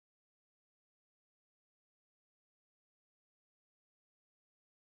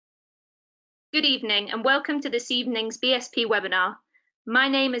Good evening and welcome to this evening's BSP webinar. My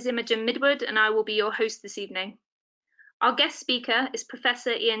name is Imogen Midwood and I will be your host this evening. Our guest speaker is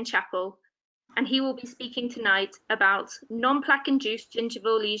Professor Iain Chapple and he will be speaking tonight about non-plaque-induced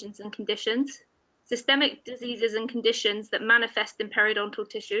gingival lesions and conditions, systemic diseases and conditions that manifest in periodontal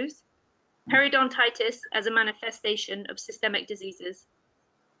tissues, periodontitis as a manifestation of systemic diseases.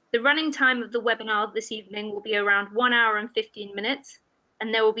 The running time of the webinar this evening will be around 1 hour and 15 minutes.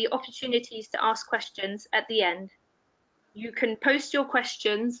 And there will be opportunities to ask questions at the end. You can post your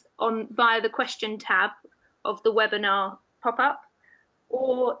questions via the question tab of the webinar pop-up,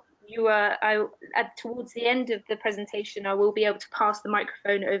 or towards the end of the presentation, I will be able to pass the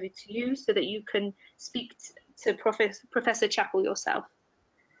microphone over to you so that you can speak to Professor Chapple yourself.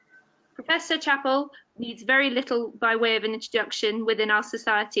 Professor Chapple needs very little by way of an introduction within our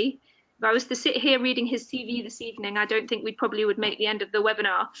society. If I was to sit here reading his CV this evening, I don't think we probably would make the end of the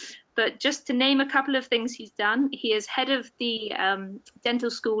webinar. But just to name a couple of things he's done, he is head of the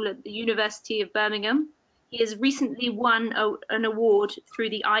dental school at the University of Birmingham. He has recently won an award through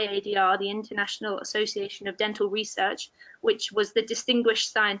the IADR, the International Association of Dental Research, which was the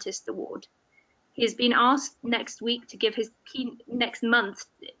Distinguished Scientist Award. He has been asked next month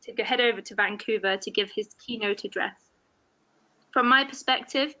to head over to Vancouver to give his keynote address. From my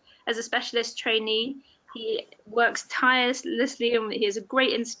perspective, as a specialist trainee, he works tirelessly and he is a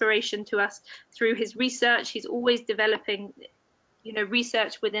great inspiration to us through his research. He's always developing,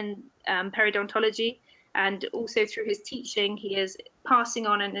 research within periodontology, and also through his teaching, he is passing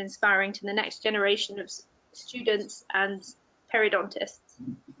on and inspiring to the next generation of students and periodontists.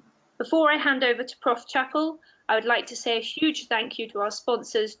 Before I hand over to Prof Chapple, I would like to say a huge thank you to our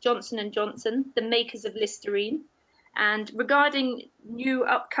sponsors, Johnson & Johnson, the makers of Listerine. And regarding new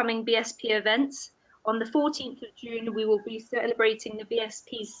upcoming BSP events, on the 14th of June, we will be celebrating the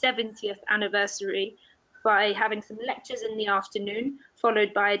BSP's 70th anniversary by having some lectures in the afternoon,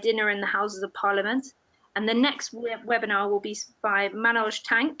 followed by a dinner in the Houses of Parliament. And the next webinar will be by Manoj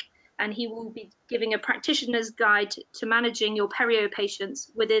Tank, and he will be giving a practitioner's guide to managing your perio patients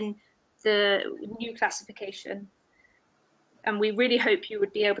within the new classification. And we really hope you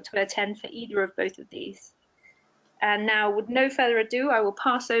would be able to attend for either of both of these. And now, with no further ado, I will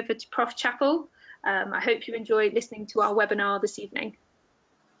pass over to Prof Chapple. I hope you enjoyed listening to our webinar this evening.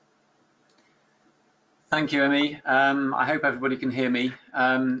 Thank you, Emmy. I hope everybody can hear me.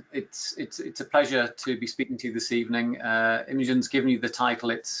 It's a pleasure to be speaking to you this evening. Imogen's given you the title.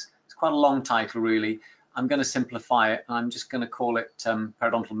 It's quite a long title, really. I'm going to simplify it. I'm just going to call it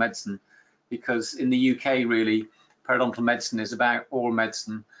periodontal medicine, because in the UK, really, periodontal medicine is about oral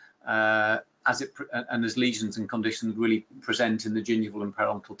medicine as lesions and conditions really present in the gingival and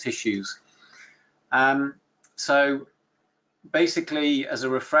periodontal tissues. So basically, as a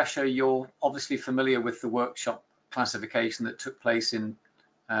refresher, you're obviously familiar with the workshop classification that took place in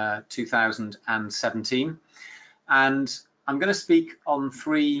 2017. And I'm going to speak on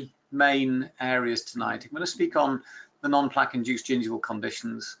three main areas tonight. I'm going to speak on the non-plaque-induced gingival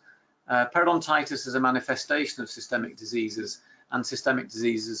conditions, periodontitis as a manifestation of systemic diseases, and systemic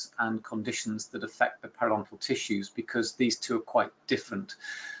diseases and conditions that affect the periodontal tissues, because these two are quite different.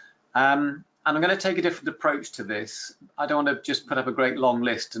 And I'm going to take a different approach to this. I don't want to just put up a great long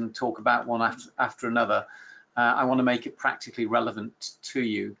list and talk about one after another. I want to make it practically relevant to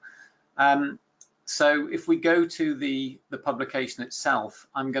you. So if we go to the publication itself,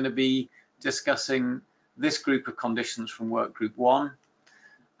 I'm going to be discussing this group of conditions from work group 1,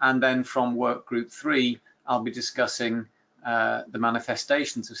 and then from work group 3, I'll be discussing the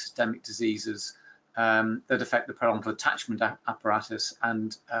manifestations of systemic diseases that affect the periodontal attachment apparatus,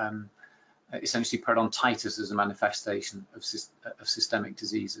 and essentially periodontitis as a manifestation of systemic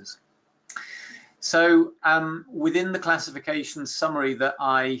diseases. So within the classification summary that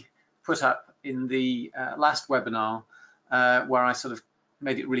I put up in the last webinar, where I sort of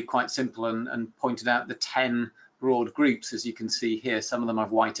made it really quite simple and pointed out the 10 broad groups, as you can see here, some of them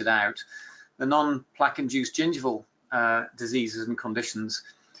I've whited out. The non-plaque-induced gingival diseases and conditions,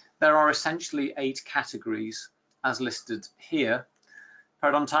 there are essentially 8 categories as listed here.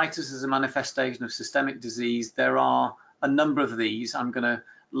 Periodontitis is a manifestation of systemic disease. There are a number of these. I'm going to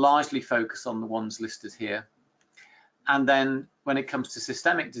largely focus on the ones listed here. And then when it comes to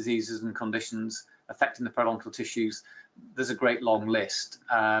systemic diseases and conditions affecting the periodontal tissues, there's a great long list.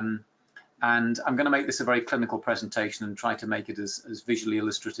 And I'm going to make this a very clinical presentation and try to make it as visually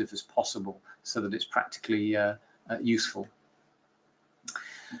illustrative as possible so that it's practically useful.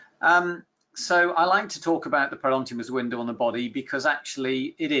 So I like to talk about the periodontium as a window on the body, because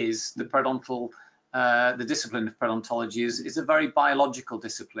actually it is the discipline of periodontology is a very biological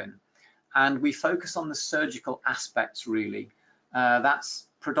discipline. and we focus on the surgical aspects really. That's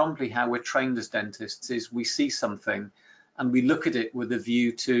predominantly how we're trained as dentists, is we see something and we look at it with a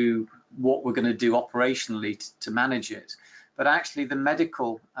view to what we're going to do operationally to manage it. But actually the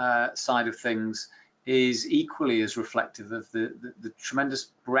medical side of things is equally as reflective of the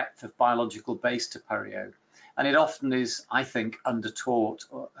tremendous breadth of biological base to perio. And it often is, I think, undertaught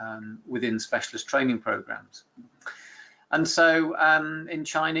within specialist training programs. And so in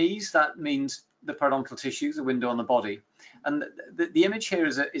Chinese, that means the periodontal tissue is a window on the body. And the image here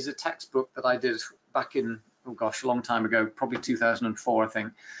is a textbook that I did back in, oh gosh, a long time ago, probably 2004, I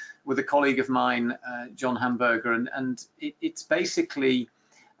think, with a colleague of mine, John Hamburger. And it's basically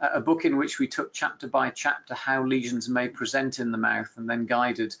a book in which we took chapter by chapter how lesions may present in the mouth, and then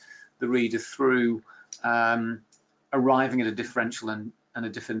guided the reader through arriving at a differential and a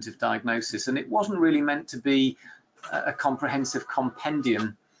definitive diagnosis. And it wasn't really meant to be a comprehensive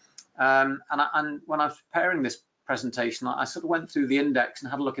compendium. And when I was preparing this presentation, I sort of went through the index and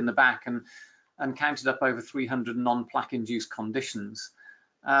had a look in the back and counted up over 300 non-plaque-induced conditions.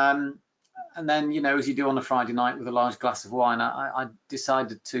 And then, you know, as you do on a Friday night with a large glass of wine, I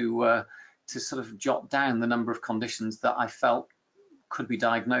decided to sort of jot down the number of conditions that I felt could be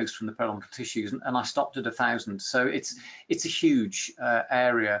diagnosed from the periodontal tissues, and I stopped at 1,000. So it's a huge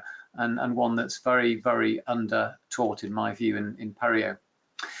area, and one that's very, very under-taught in my view in perio.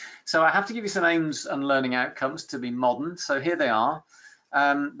 So I have to give you some aims and learning outcomes to be modern. So here they are.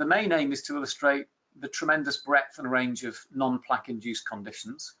 The main aim is to illustrate the tremendous breadth and range of non-plaque-induced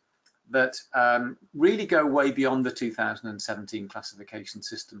conditions that really go way beyond the 2017 classification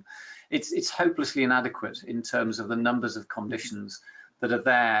system. It's hopelessly inadequate in terms of the numbers of conditions that are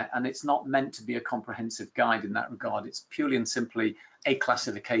there, and it's not meant to be a comprehensive guide in that regard. It's purely and simply a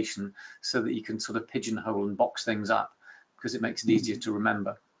classification so that you can sort of pigeonhole and box things up, because it makes it easier to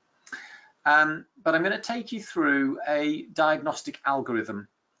remember. But I'm going to take you through a diagnostic algorithm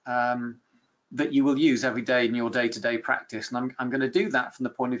that you will use every day in your day-to-day practice. And I'm going to do that from the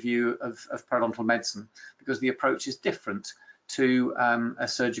point of view of periodontal medicine, because the approach is different to a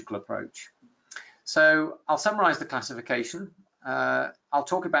surgical approach. So I'll summarize the classification. I'll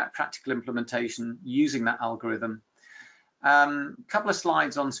talk about practical implementation using that algorithm. A couple of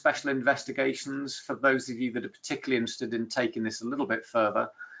slides on special investigations for those of you that are particularly interested in taking this a little bit further,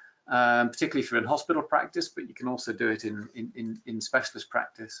 particularly if you're in hospital practice, but you can also do it in specialist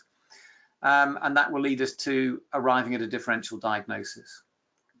practice. And that will lead us to arriving at a differential diagnosis.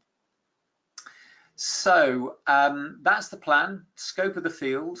 So that's the plan, scope of the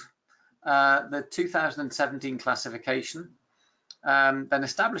field, the 2017 classification, then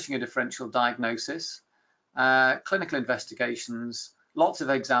establishing a differential diagnosis, clinical investigations, lots of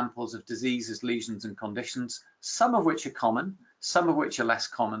examples of diseases, lesions and conditions, some of which are common, some of which are less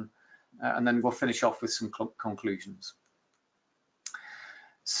common, and then we'll finish off with some conclusions.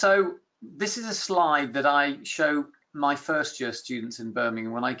 So this is a slide that I show my first year students in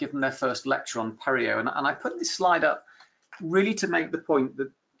Birmingham when I give them their first lecture on perio, and I put this slide up really to make the point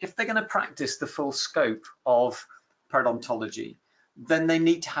that if they're going to practice the full scope of periodontology, then they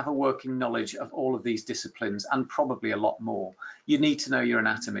need to have a working knowledge of all of these disciplines, and probably a lot more. You need to know your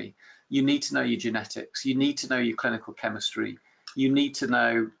anatomy, you need to know your genetics, you need to know your clinical chemistry, you need to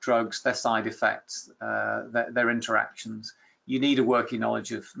know drugs, their side effects, their interactions. You need a working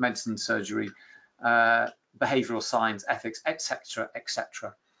knowledge of medicine, surgery, behavioral science, ethics, etc.,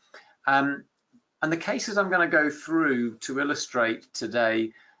 etc. And the cases I'm going to go through to illustrate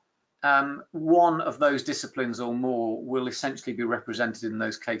today, one of those disciplines or more will essentially be represented in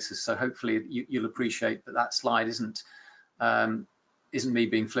those cases. So hopefully you'll appreciate that that slide isn't me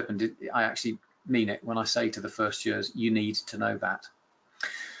being flippant. I actually mean it when I say to the first years, you need to know that.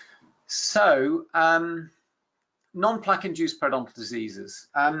 So non-plaque-induced periodontal diseases.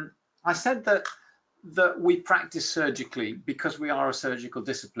 I said that we practice surgically because we are a surgical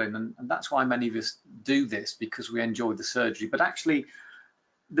discipline, and that's why many of us do this, because we enjoy the surgery. But actually,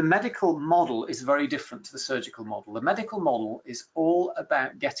 the medical model is very different to the surgical model. The medical model is all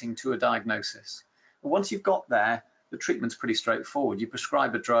about getting to a diagnosis. And once you've got there, the treatment's pretty straightforward. You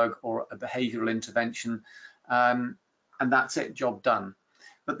prescribe a drug or a behavioral intervention, and that's it, job done.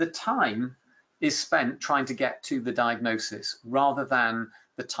 But the time is spent trying to get to the diagnosis rather than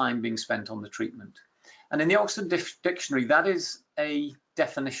the time being spent on the treatment. And in the Oxford Dictionary, that is a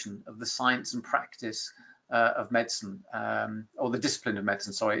definition of the science and practice of medicine, or the discipline of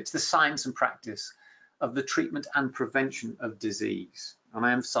medicine, sorry. It's the science and practice of the treatment and prevention of disease. And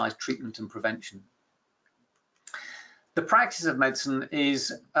I emphasize treatment and prevention. The practice of medicine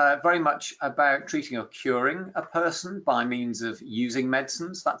is very much about treating or curing a person by means of using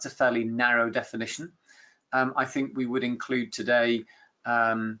medicines. That's a fairly narrow definition. I think we would include today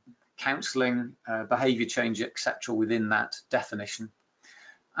counselling, behaviour change, etc. within that definition.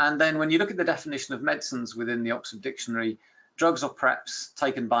 And then when you look at the definition of medicines within the Oxford Dictionary, drugs or preps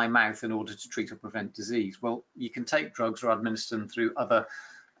taken by mouth in order to treat or prevent disease. Well, you can take drugs or administer them through other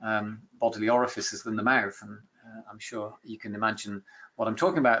bodily orifices than the mouth, and I'm sure you can imagine what I'm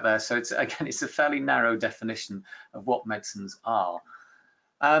talking about there. So it's, again, it's a fairly narrow definition of what medicines are.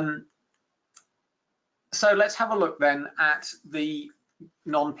 So let's have a look then at the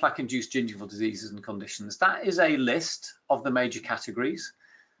non-plaque-induced gingival diseases and conditions. That is a list of the major categories: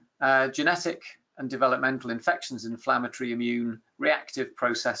 genetic and developmental infections, inflammatory, immune, reactive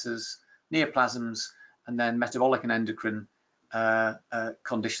processes, neoplasms, and then metabolic and endocrine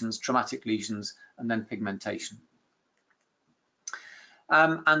conditions, traumatic lesions, and then pigmentation.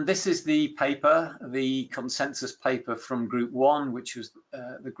 And this is the paper, the consensus paper from Group 1, which was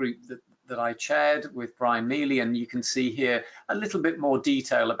the group that I chaired with Brian Mealy, and you can see here a little bit more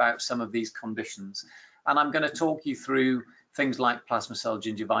detail about some of these conditions. And I'm going to talk you through things like plasma cell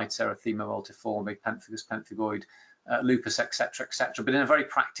gingivitis, erythema multiforme, pemphigus, pemphigoid, lupus, etc., etc., but in a very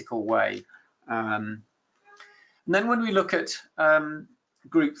practical way. And then when we look at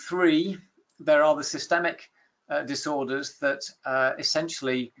Group 3, there are the systemic disorders that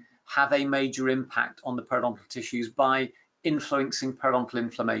essentially have a major impact on the periodontal tissues by influencing periodontal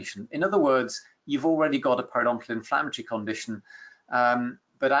inflammation. In other words, you've already got a periodontal inflammatory condition,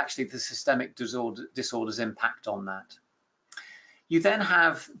 but actually the systemic disorders impact on that. You then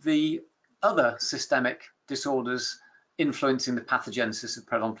have the other systemic disorders influencing the pathogenesis of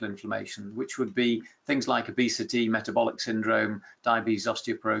periodontal inflammation, which would be things like obesity, metabolic syndrome, diabetes,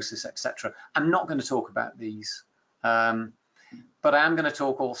 osteoporosis, etc. I'm not going to talk about these, but I am going to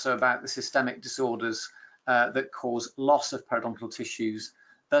talk also about the systemic disorders that cause loss of periodontal tissues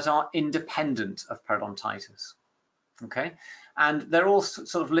that are independent of periodontitis. Okay, and they're all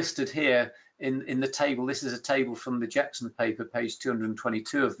sort of listed here in the table. This is a table from the Jepson paper, page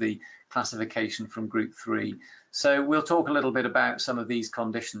 222 of the classification from Group 3. So we'll talk a little bit about some of these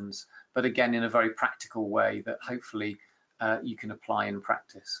conditions, but again in a very practical way that hopefully you can apply in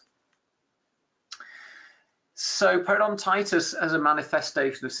practice. So periodontitis as a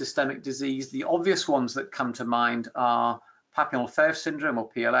manifestation of systemic disease, the obvious ones that come to mind are Papillon-Lefèvre syndrome, or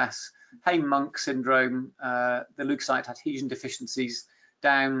PLS, Hayne-Monk syndrome, the leukocyte adhesion deficiencies,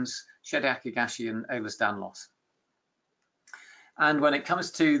 Downs, Shediac-Higashi, and Ehlers-Danlos. And when it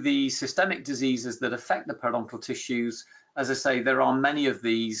comes to the systemic diseases that affect the periodontal tissues, as I say, there are many of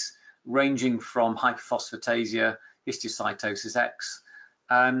these, ranging from hyperphosphatasia, histiocytosis X.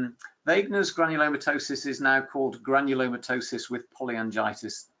 Wegener's granulomatosis is now called granulomatosis with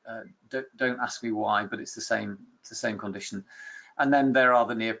polyangiitis. Don't ask me why, but it's the same condition. And then there are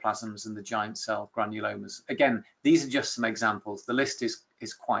the neoplasms and the giant cell granulomas. Again, these are just some examples. The list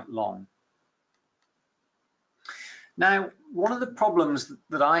is quite long. Now, one of the problems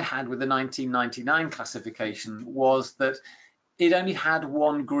that I had with the 1999 classification was that it only had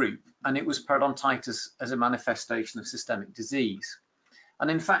one group, and it was periodontitis as a manifestation of systemic disease.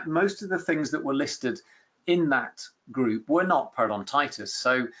 And in fact, most of the things that were listed in that group were not periodontitis.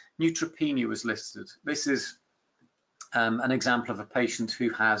 So neutropenia was listed. This is an example of a patient who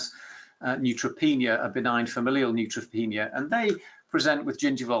has neutropenia, a benign familial neutropenia, and they present with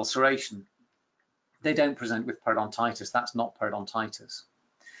gingival ulceration. They don't present with periodontitis. That's not periodontitis.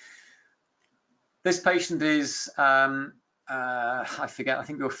 This patient is, I forget, I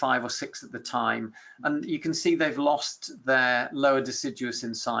think there were 5 or 6 at the time, and you can see they've lost their lower deciduous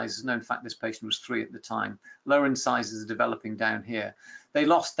incisors. No, in fact, this patient was 3 at the time. Lower incisors are developing down here. They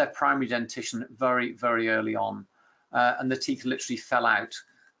lost their primary dentition very, very early on. And the teeth literally fell out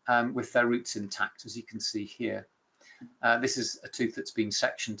with their roots intact, as you can see here. This is a tooth that's been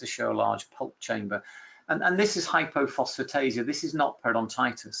sectioned to show a large pulp chamber. And this is hypophosphatasia. This is not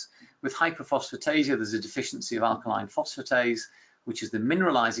periodontitis. With hypophosphatasia, there's a deficiency of alkaline phosphatase, which is the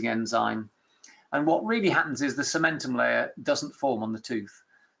mineralizing enzyme. And what really happens is the cementum layer doesn't form on the tooth.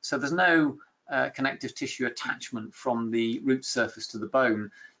 So there's no connective tissue attachment from the root surface to the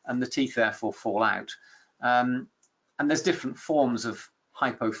bone, and the teeth therefore fall out. And there's different forms of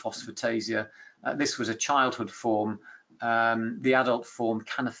hypophosphatasia. This was a childhood form. The adult form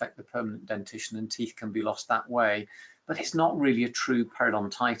can affect the permanent dentition, and teeth can be lost that way, but it's not really a true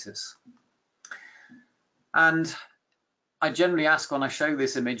periodontitis. And I generally ask when I show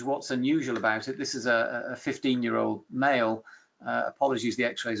this image, what's unusual about it? This is a 15-year-old male. Apologies, the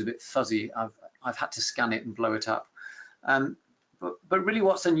x-ray is a bit fuzzy. I've had to scan it and blow it up. But really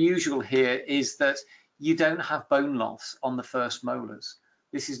what's unusual here is that you don't have bone loss on the first molars.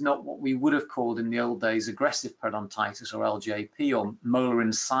 This is not what we would have called in the old days aggressive periodontitis, or LJP, or molar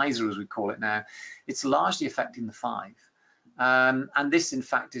incisor as we call it now. It's largely affecting the 5. And this in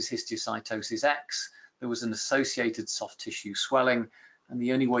fact is histiocytosis X. There was an associated soft tissue swelling, and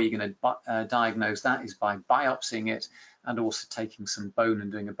the only way you're going to diagnose that is by biopsying it and also taking some bone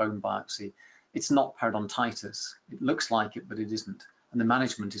and doing a bone biopsy. It's not periodontitis. It looks like it, but it isn't. And the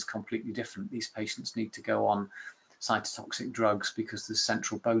management is completely different. These patients need to go on cytotoxic drugs because there's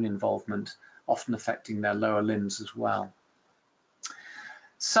central bone involvement, often affecting their lower limbs as well.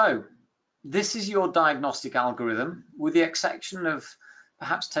 So this is your diagnostic algorithm, with the exception of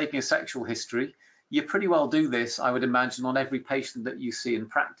perhaps taking a sexual history. You pretty well do this, I would imagine, on every patient that you see in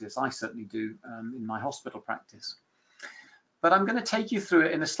practice. I certainly do in my hospital practice. But I'm going to take you through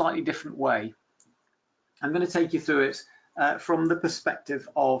it in a slightly different way. I'm going to take you through it from the perspective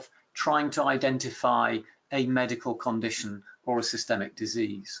of trying to identify a medical condition or a systemic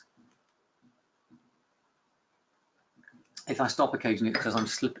disease. If I stop occasionally, it's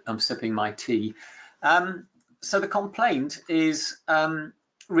because I'm sipping my tea. So the complaint is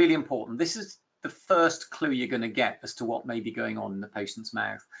really important. This is the first clue you're going to get as to what may be going on in the patient's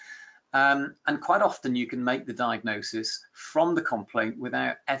mouth. And quite often you can make the diagnosis from the complaint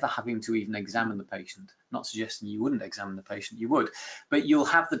without ever having to even examine the patient. Not suggesting you wouldn't examine the patient, you would, but you'll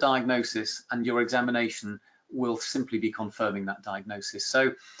have the diagnosis and your examination will simply be confirming that diagnosis.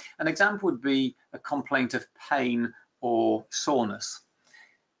 So an example would be a complaint of pain or soreness.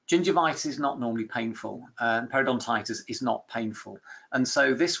 Gingivitis is not normally painful, and periodontitis is not painful. And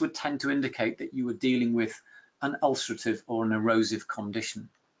so this would tend to indicate that you were dealing with an ulcerative or an erosive condition.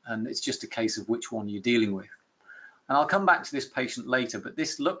 And it's just a case of which one you're dealing with. And I'll come back to this patient later, but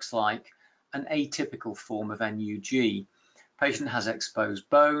this looks like an atypical form of NUG. Patient has exposed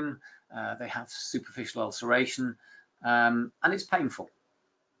bone, they have superficial ulceration, and it's painful.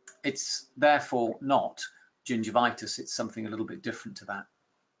 It's therefore not gingivitis, it's something a little bit different to that.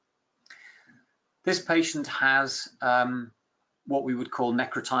 This patient has what we would call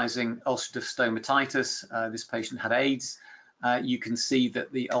necrotizing ulcerative stomatitis. This patient had AIDS. You can see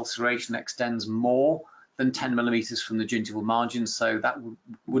that the ulceration extends more than 10 millimeters from the gingival margin, so that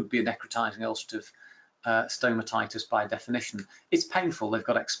would be a necrotizing ulcerative stomatitis by definition. It's painful. They've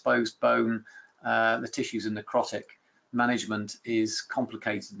got exposed bone. The tissues are necrotic. Management is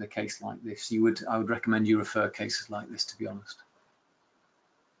complicated in a case like this. I would recommend you refer cases like this, to be honest.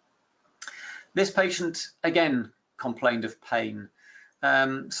 This patient again complained of pain.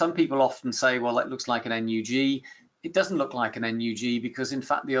 Some people often say, well, that looks like an NUG. It doesn't look like an NUG because in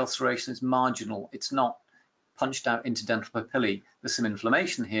fact the ulceration is marginal. It's not punched out into dental papillae. There's some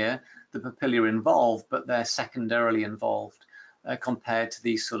inflammation here. The papillae are involved, but they're secondarily involved compared to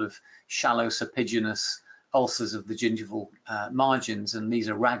these sort of shallow serpiginous ulcers of the gingival margins, and these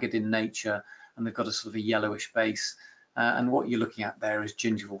are ragged in nature and they've got a sort of a yellowish base. And what you're looking at there is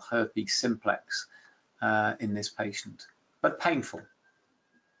gingival herpes simplex in this patient, but painful.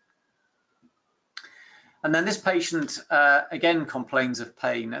 And then this patient again complains of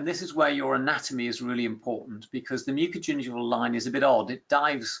pain, and this is where your anatomy is really important because the mucogingival line is a bit odd. It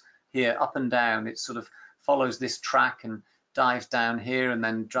dives here up and down. It sort of follows this track and dives down here and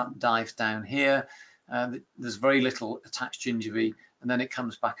then dives down here. There's very little attached gingivae, and then it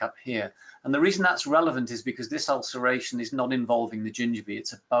comes back up here. And the reason that's relevant is because this ulceration is not involving the gingivae.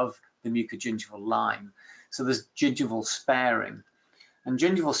 It's above the mucogingival line. So there's gingival sparing. And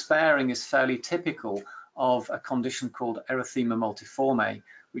gingival sparing is fairly typical of a condition called erythema multiforme,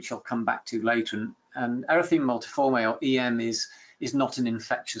 which I'll come back to later. And erythema multiforme, or EM, is not an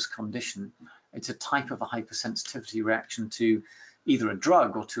infectious condition. It's a type of a hypersensitivity reaction to either a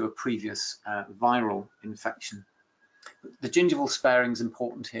drug or to a previous viral infection. The gingival sparing is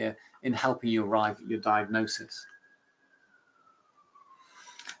important here in helping you arrive at your diagnosis.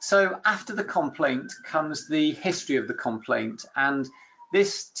 So after the complaint comes the history of the complaint, and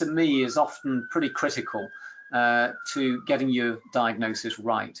this to me is often pretty critical to getting your diagnosis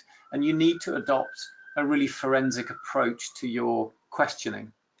right, and you need to adopt a really forensic approach to your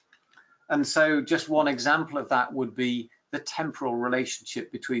questioning. And so just one example of that would be the temporal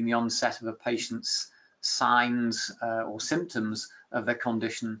relationship between the onset of a patient's signs or symptoms of their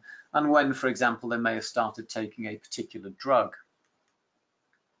condition and when, for example, they may have started taking a particular drug.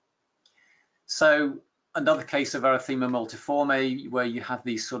 So another case of erythema multiforme, where you have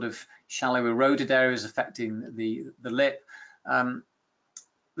these sort of shallow eroded areas affecting the lip.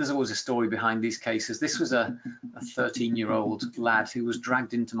 There's always a story behind these cases. This was a 13-year-old lad who was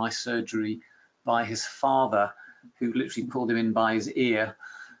dragged into my surgery by his father who literally pulled him in by his ear.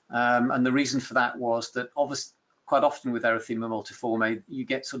 And the reason for that was that obviously quite often with erythema multiforme, you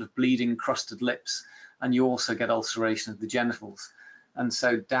get sort of bleeding, crusted lips, and you also get ulceration of the genitals. And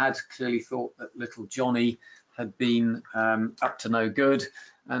so Dad clearly thought that little Johnny had been up to no good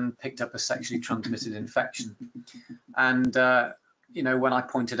and picked up a sexually transmitted infection. And, you know, when I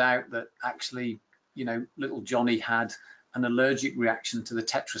pointed out that actually, you know, little Johnny had an allergic reaction to the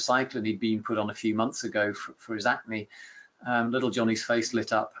tetracycline he'd been put on a few months ago for his acne, little Johnny's face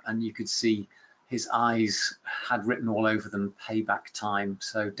lit up and you could see his eyes had written all over them payback time.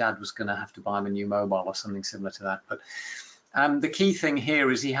 So Dad was going to have to buy him a new mobile or something similar to that. But the key thing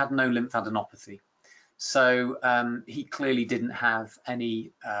here is he had no lymphadenopathy. So he clearly didn't have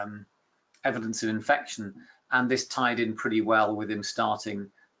any evidence of infection, and this tied in pretty well with him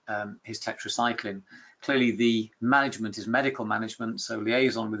starting his tetracycline. Clearly the management is medical management, so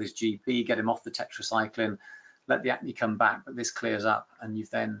liaison with his GP, get him off the tetracycline, let the acne come back, but this clears up and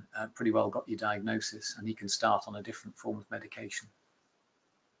you've then pretty well got your diagnosis and he can start on a different form of medication.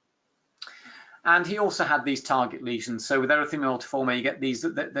 And he also had these target lesions. So with erythema multiforme, you get these,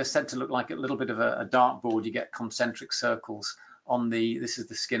 they're said to look like a little bit of a dartboard. You get concentric circles on this is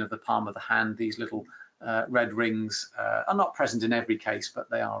the skin of the palm of the hand. These little red rings are not present in every case, but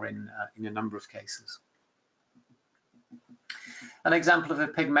they are in a number of cases. An example of a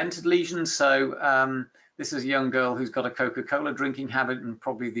pigmented lesion. So this is a young girl who's got a Coca-Cola drinking habit and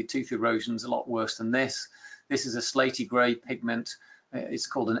probably the tooth erosion is a lot worse than this. This is a slaty grey pigment. It's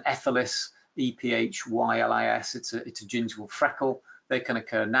called an ephylis, EPHYLIS. It's a gingival freckle. They can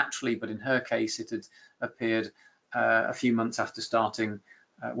occur naturally, but in her case, it had appeared a few months after starting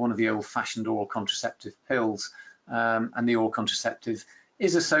one of the old-fashioned oral contraceptive pills, and the oral contraceptive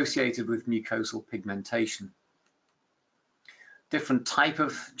is associated with mucosal pigmentation. Different type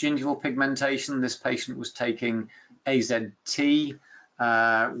of gingival pigmentation. This patient was taking AZT,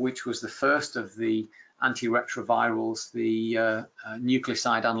 which was the first of the antiretrovirals, the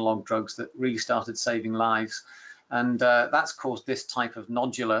nucleoside analog drugs that really started saving lives. And that's caused this type of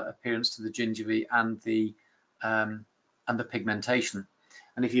nodular appearance to the gingivae and the pigmentation.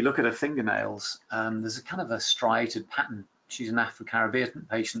 And if you look at her fingernails, there's a kind of a striated pattern. She's an Afro-Caribbean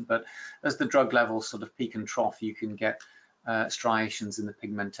patient, but as the drug levels sort of peak and trough, you can get striations in the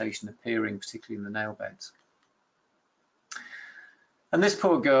pigmentation appearing, particularly in the nail beds. And this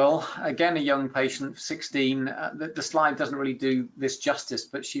poor girl, again, a young patient, 16, the slide doesn't really do this justice,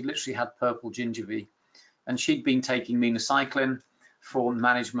 but she literally had purple gingivae. And she'd been taking minocycline for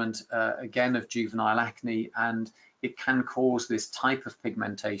management, again, of juvenile acne, and it can cause this type of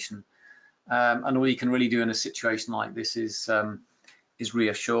pigmentation. And all you can really do in a situation like this is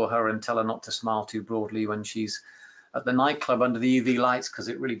reassure her and tell her not to smile too broadly when she's at the nightclub under the UV lights, because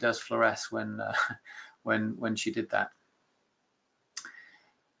it really does fluoresce when she did that.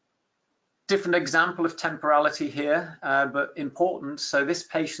 Different example of temporality here, but important. So this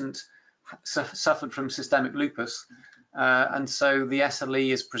patient suffered from systemic lupus, and so the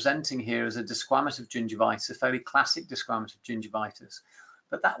SLE is presenting here as a desquamative gingivitis, a fairly classic desquamative gingivitis.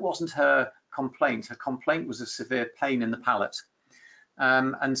 But that wasn't her complaint. Her complaint was of severe pain in the palate.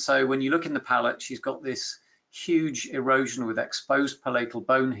 And so when you look in the palate, she's got this huge erosion with exposed palatal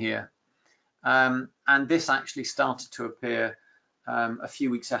bone here. And this actually started to appear a few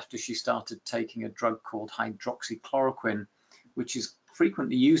weeks after she started taking a drug called hydroxychloroquine, which is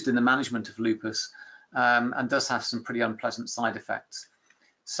frequently used in the management of lupus and does have some pretty unpleasant side effects.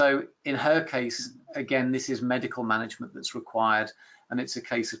 So in her case, again, this is medical management that's required, and it's a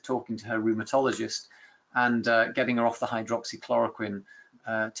case of talking to her rheumatologist and getting her off the hydroxychloroquine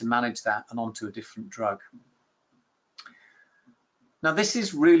to manage that and onto a different drug. Now, this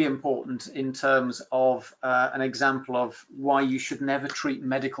is really important in terms of an example of why you should never treat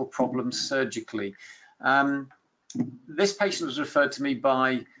medical problems surgically. This patient was referred to me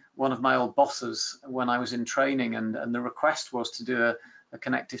by one of my old bosses when I was in training, and the request was to do a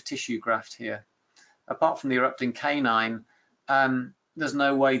connective tissue graft here. Apart from the erupting canine, there's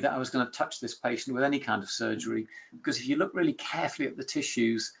no way that I was going to touch this patient with any kind of surgery, because if you look really carefully at the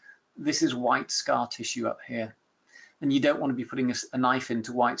tissues, this is white scar tissue up here. And you don't want to be putting a knife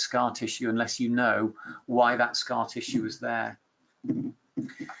into white scar tissue unless you know why that scar tissue is there.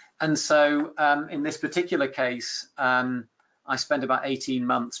 And so in this particular case, I spent about 18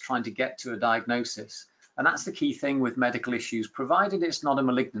 months trying to get to a diagnosis. And that's the key thing with medical issues, provided it's not a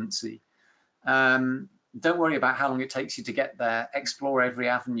malignancy. Don't worry about how long it takes you to get there. Explore every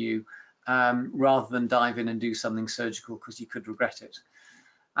avenue rather than dive in and do something surgical, because you could regret it.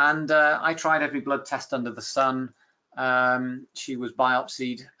 And I tried every blood test under the sun. She was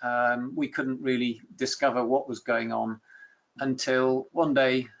biopsied. We couldn't really discover what was going on until one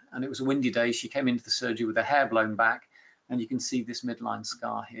day, and it was a windy day, she came into the surgery with her hair blown back, and you can see this midline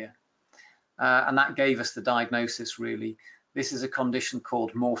scar here. And that gave us the diagnosis, really. This is a condition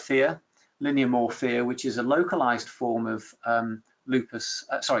called morphea, linear morphea, which is a localized form of lupus,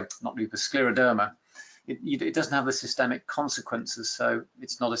 not lupus, scleroderma. It doesn't have the systemic consequences, so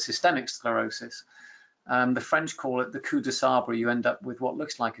it's not a systemic sclerosis. The French call it the coup de sabre. You end up with what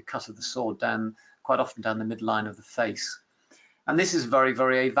looks like a cut of the sword quite often down the midline of the face. And this is very,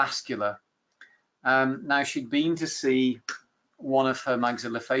 very avascular. Now, she'd been to see one of the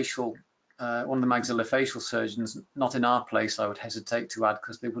maxillofacial surgeons, not in our place, I would hesitate to add,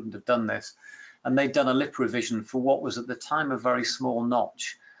 because they wouldn't have done this. And they'd done a lip revision for what was at the time a very small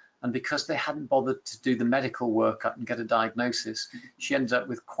notch. And because they hadn't bothered to do the medical workup and get a diagnosis, she ended up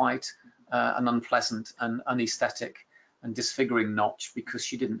with quite an unpleasant and unaesthetic and disfiguring notch because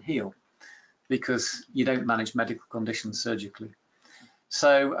she didn't heal, because you don't manage medical conditions surgically.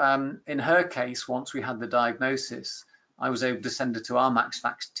 So in her case, once we had the diagnosis, I was able to send her to our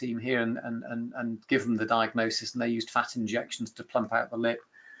MaxFax team here and give them the diagnosis, and they used fat injections to plump out the lip.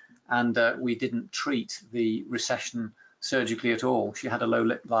 And we didn't treat the recession surgically at all. She had a low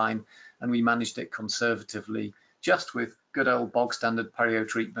lip line, and we managed it conservatively, just with good old bog standard perio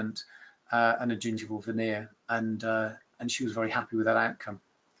treatment and a gingival veneer, and she was very happy with that outcome.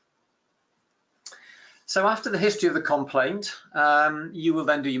 So after the history of the complaint, you will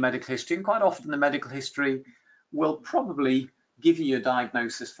then do your medical history, and quite often the medical history will probably give you your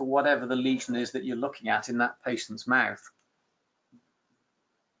diagnosis for whatever the lesion is that you're looking at in that patient's mouth.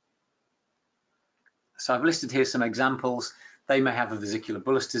 So I've listed here some examples. They may have a vesicular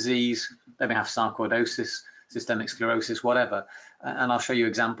bullous disease, they may have sarcoidosis, systemic sclerosis, whatever, and I'll show you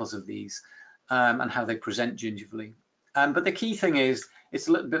examples of these and how they present gingivally. But the key thing is, it's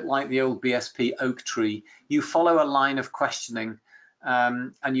a little bit like the old BSP oak tree. You follow a line of questioning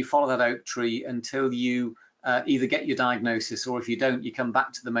and you follow that oak tree until you either get your diagnosis, or if you don't, you come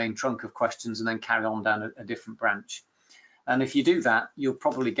back to the main trunk of questions and then carry on down a different branch. And if you do that, you'll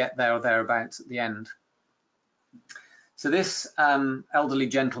probably get there or thereabouts at the end. So this elderly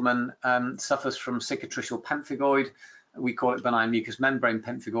gentleman suffers from cicatricial pemphigoid. We call it benign mucous membrane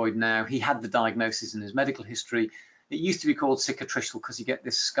pemphigoid now. He had the diagnosis in his medical history. It used to be called cicatricial because you get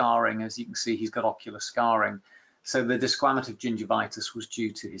this scarring. As you can see, he's got ocular scarring. So the desquamative gingivitis was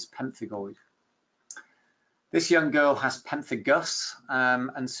due to his pemphigoid. This young girl has pemphigus,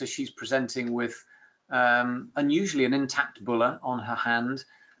 and so she's presenting with unusually an intact bulla on her hand,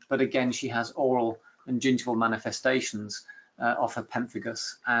 but again, she has oral and gingival manifestations of her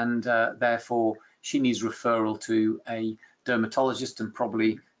pemphigus, and therefore she needs referral to a dermatologist and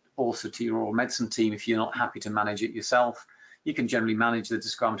probably also to your oral medicine team if you're not happy to manage it yourself. You can generally manage the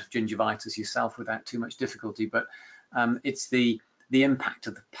desquamative gingivitis yourself without too much difficulty, but it's the impact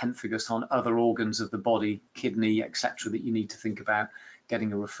of the pemphigus on other organs of the body, kidney, etc., that you need to think about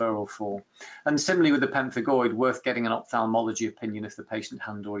getting a referral for. And similarly with the pemphigoid, worth getting an ophthalmology opinion if the patient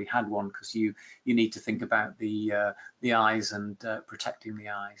hadn't already had one, because you need to think about the eyes and protecting the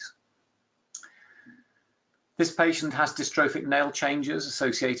eyes. This patient has dystrophic nail changes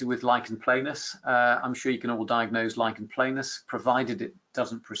associated with lichen planus. I'm sure you can all diagnose lichen planus, provided it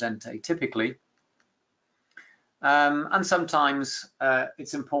doesn't present atypically. And sometimes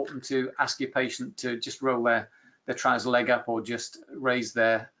it's important to ask your patient to just roll their trouser leg up, or just raise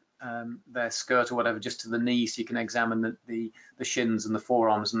their skirt or whatever just to the knee, so you can examine the shins and the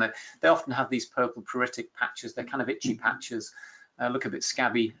forearms. And they often have these purple pruritic patches. They're kind of itchy patches, look a bit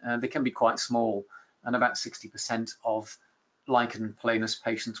scabby. They can be quite small, and about 60% of lichen planus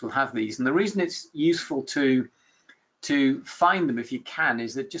patients will have these. And the reason it's useful to find them if you can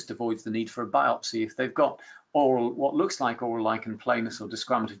is that it just avoids the need for a biopsy. If they've got what looks like oral lichen planus or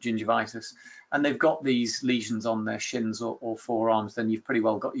desquamative gingivitis, and they've got these lesions on their shins or forearms, then you've pretty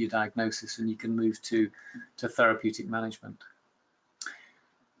well got your diagnosis and you can move to therapeutic management.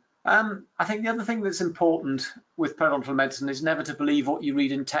 I think the other thing that's important with periodontal medicine is never to believe what you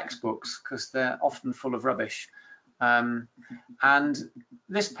read in textbooks, because they're often full of rubbish. And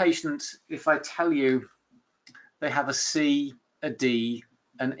this patient, if I tell you they have a C, a D,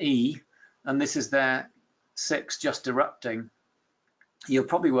 an E, and this is their 6 just erupting, you'll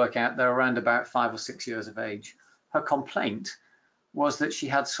probably work out they're around about 5 or 6 years of age. Her complaint was that she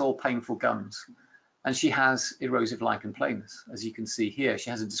had sore, painful gums, and she has erosive lichen planus, as you can see here.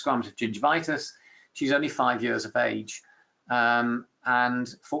 She has a desquamative gingivitis. She's only 5 years of age,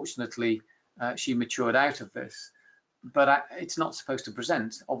 and fortunately she matured out of this. but it's not supposed to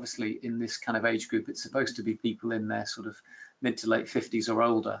present, obviously, in this kind of age group. It's supposed to be people in their sort of mid to late 50s or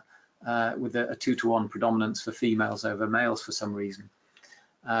older, with a 2-to-1 predominance for females over males for some reason.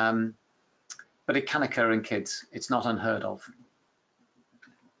 But it can occur in kids. It's not unheard of.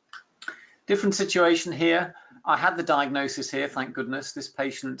 Different situation here. I had the diagnosis here, thank goodness. This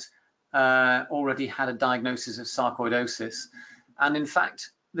patient already had a diagnosis of sarcoidosis. And in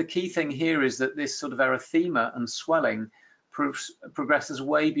fact, the key thing here is that this sort of erythema and swelling progresses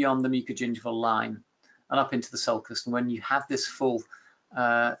way beyond the mucogingival line and up into the sulcus. And when you have this full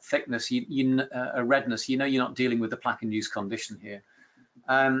thickness, a redness, you know you're not dealing with a plaque-induced condition here.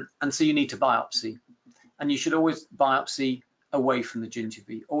 And so you need to biopsy. And you should always biopsy away from the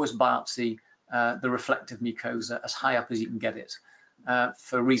gingivae. Always biopsy the reflective mucosa as high up as you can get it,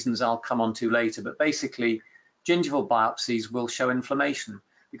 for reasons I'll come on to later. But basically, gingival biopsies will show inflammation,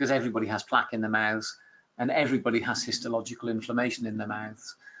 because everybody has plaque in their mouths and everybody has histological inflammation in their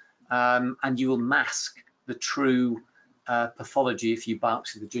mouths. And you will mask the true pathology if you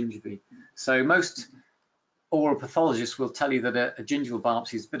biopsy the gingivae. So most oral pathologists will tell you that a gingival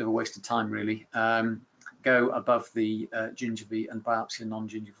biopsy is a bit of a waste of time, really. Go above the gingivae and biopsy a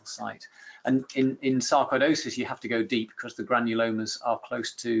non-gingival site. And in sarcoidosis, you have to go deep because the granulomas are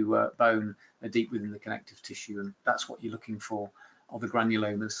close to bone, they're deep within the connective tissue, and that's what you're looking for, of the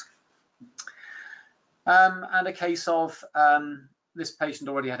granulomas. And a case of this patient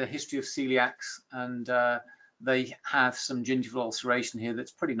already had a history of celiacs, and they have some gingival ulceration here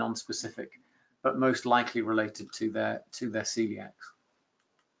that's pretty non-specific, but most likely related to their celiacs.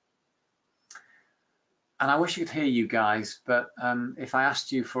 And I wish I could hear you guys, but if I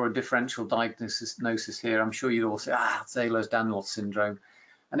asked you for a differential diagnosis here, I'm sure you'd all say, it's Ehlers-Danlos syndrome.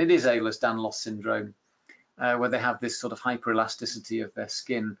 And it is Ehlers-Danlos syndrome, where they have this sort of hyperelasticity of their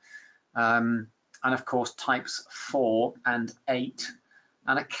skin. And of course, types 4 and 8,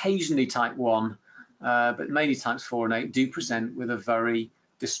 and occasionally type 1, but mainly types 4 and 8 do present with a very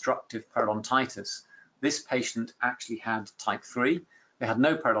destructive periodontitis. This patient actually had type 3. They had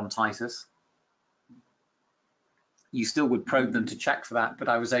no periodontitis. You still would probe them to check for that, but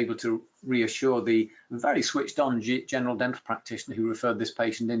I was able to reassure the very switched on general dental practitioner who referred this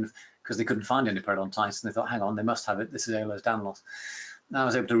patient in because they couldn't find any periodontitis, and they thought, hang on, they must have it, this is Ehlers-Danlos. And I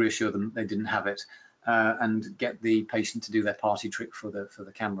was able to reassure them they didn't have it, and get the patient to do their party trick for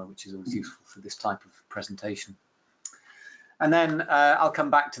the camera, which is always useful for this type of presentation. And then I'll come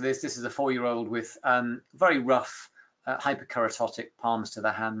back to this. This is a 4-year-old with very rough hyperkeratotic palms to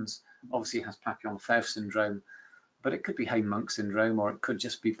the hands. Obviously has Papillon-Lefèvre syndrome, but it could be Hayne-Monk syndrome, or it could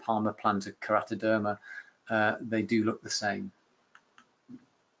just be palmar-plantar keratoderma. They do look the same.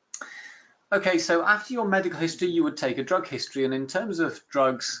 Okay, so after your medical history, you would take a drug history. And in terms of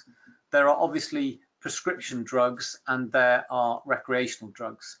drugs, there are obviously prescription drugs and there are recreational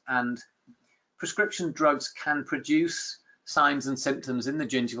drugs. And prescription drugs can produce signs and symptoms in the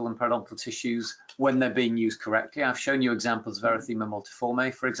gingival and periodontal tissues when they're being used correctly. I've shown you examples of erythema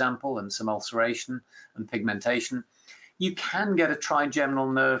multiforme, for example, and some ulceration and pigmentation. You can get a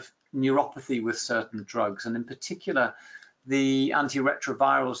trigeminal nerve neuropathy with certain drugs, and in particular, the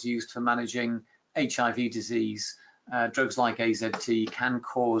antiretrovirals used for managing HIV disease, drugs like AZT, can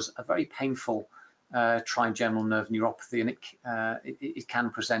cause a very painful trigeminal nerve neuropathy, and it can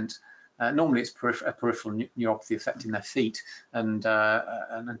present. Normally, it's a peripheral neuropathy affecting their feet and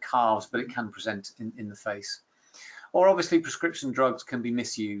calves, but it can present in the face. Or obviously, prescription drugs can be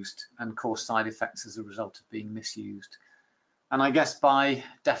misused and cause side effects as a result of being misused. And I guess by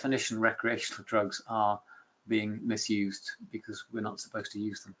definition, recreational drugs are being misused because we're not supposed to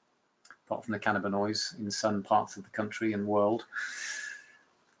use them, apart from the cannabinoids in some parts of the country and world.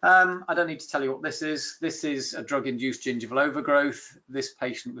 I don't need to tell you what this is. This is a drug-induced gingival overgrowth. This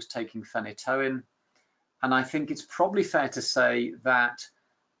patient was taking phenytoin. And I think it's probably fair to say that,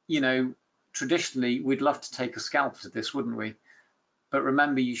 you know, traditionally we'd love to take a scalpel to this, wouldn't we? But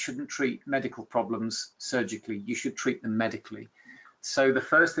remember, you shouldn't treat medical problems surgically. You should treat them medically. So the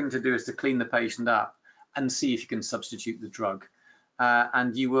first thing to do is to clean the patient up and see if you can substitute the drug.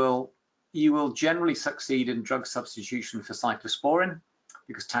 And you will generally succeed in drug substitution for cyclosporin,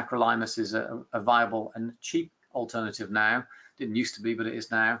 because tacrolimus is a viable and cheap alternative now. Didn't used to be, but it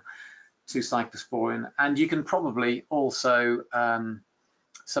is now, to cyclosporin. And you can probably also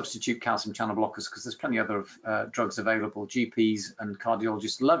substitute calcium channel blockers, because there's plenty of other drugs available. GPs and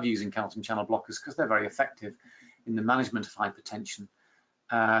cardiologists love using calcium channel blockers because they're very effective in the management of hypertension.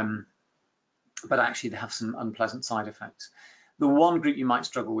 But actually they have some unpleasant side effects. The one group you might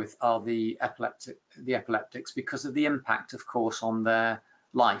struggle with are the epileptics, because of the impact, of course, on their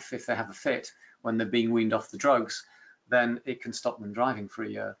life if they have a fit when they're being weaned off the drugs. then it can stop them driving for a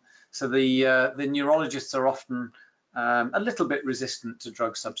year. So the neurologists are often a little bit resistant to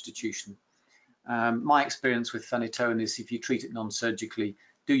drug substitution. My experience with phenytoin is if you treat it non-surgically,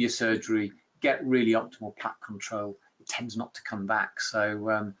 do your surgery, get really optimal plaque control, it tends not to come back.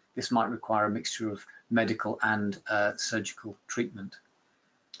 So this might require a mixture of medical and surgical treatment.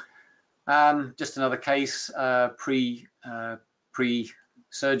 Just another case, pre-surgery,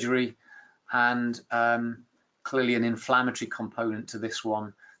 and clearly an inflammatory component to this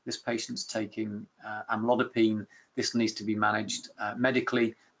one. This patient's taking amlodipine. This needs to be managed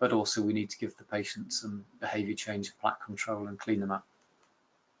medically, but also we need to give the patient some behavior change, plaque control, and clean them up.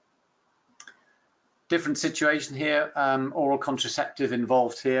 Different situation here, oral contraceptive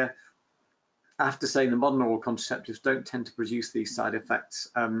involved here. I have to say the modern oral contraceptives don't tend to produce these side effects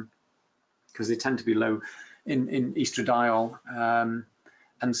because they tend to be low in estradiol,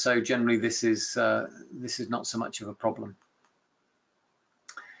 and so generally this is not so much of a problem.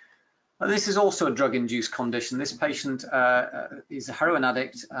 This is also a drug-induced condition. This patient is a heroin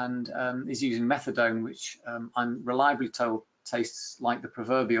addict and is using methadone, which I'm reliably told tastes like the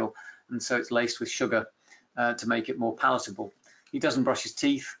proverbial, and so it's laced with sugar to make it more palatable. He doesn't brush his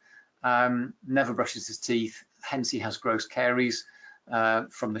teeth, never brushes his teeth, hence he has gross caries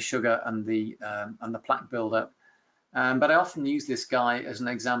from the sugar and the plaque buildup. But I often use this guy as an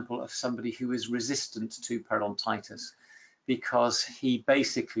example of somebody who is resistant to periodontitis, because he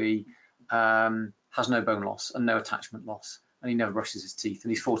basically has no bone loss and no attachment loss, and he never brushes his teeth,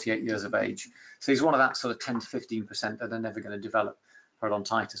 and he's 48 years of age. So he's one of that sort of 10 to 15% that are never going to develop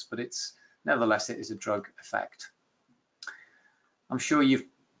periodontitis, but nevertheless it is a drug effect. I'm sure you've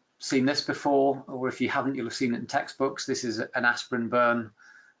seen this before, or if you haven't, you'll have seen it in textbooks. This is an aspirin burn.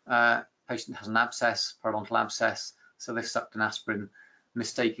 Patient has an abscess, periodontal abscess, so they've sucked an aspirin,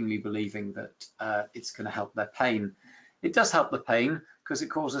 mistakenly believing that it's going to help their pain. It does help the pain because it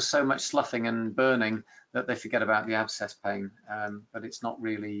causes so much sloughing and burning that they forget about the abscess pain, but it's not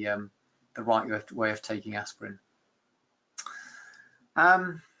really the right way of taking aspirin.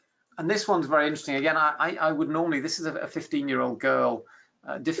 And this one's very interesting. Again, I would normally, this is a 15-year-old girl,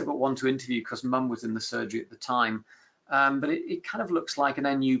 difficult one to interview because mum was in the surgery at the time, but it kind of looks like an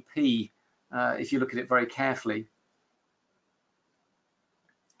NUP if you look at it very carefully.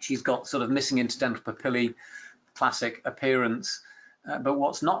 She's got sort of missing interdental papillae, classic appearance, but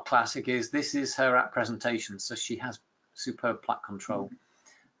what's not classic is this is her at presentation, so she has superb plaque control,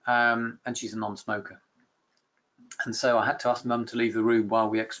 and she's a non-smoker. And so I had to ask mum to leave the room while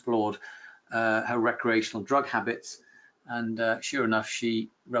we explored her recreational drug habits, and sure enough, she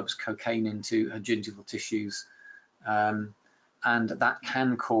rubs cocaine into her gingival tissues, and that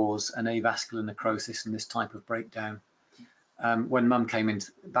can cause an avascular necrosis and this type of breakdown. When mum came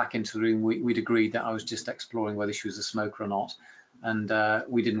back into the room, we'd agreed that I was just exploring whether she was a smoker or not, and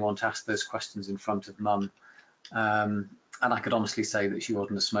we didn't want to ask those questions in front of mum. And I could honestly say that she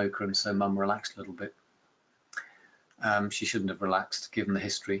wasn't a smoker, and so mum relaxed a little bit. She shouldn't have relaxed given the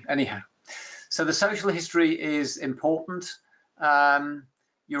history. Anyhow, so the social history is important.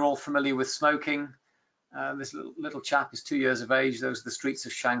 You're all familiar with smoking. This little chap is 2 years of age. Those are the streets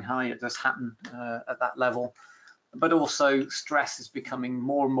of Shanghai. It does happen at that level. But also stress is becoming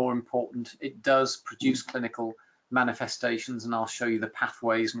more and more important. It does produce clinical manifestations, and I'll show you the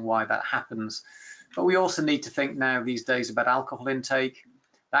pathways and why that happens. But we also need to think now these days about alcohol intake.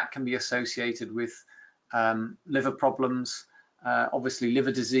 That can be associated with liver problems. Obviously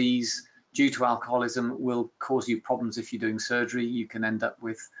liver disease due to alcoholism will cause you problems if you're doing surgery. You can end up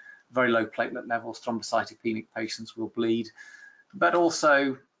with very low platelet levels. Thrombocytopenic patients will bleed, but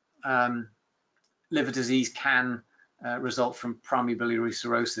also liver disease can result from primary biliary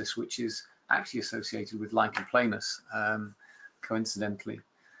cirrhosis, which is actually associated with lichen planus, coincidentally.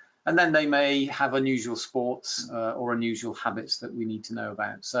 And then they may have unusual sports or unusual habits that we need to know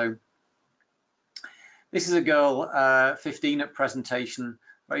about. So this is a girl, 15 at presentation,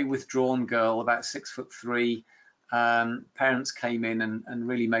 very withdrawn girl, about 6'3". Parents came in and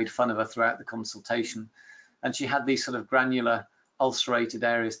really made fun of her throughout the consultation. And she had these sort of granular ulcerated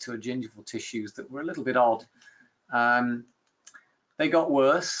areas to her gingival tissues that were a little bit odd. They got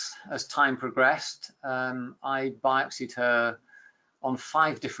worse as time progressed. I biopsied her on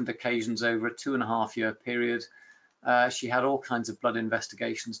 5 different occasions over a 2.5-year period. She had all kinds of blood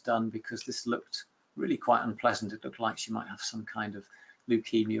investigations done because this looked really quite unpleasant. It looked like she might have some kind of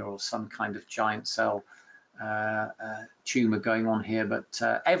leukemia or some kind of giant cell tumor going on here, but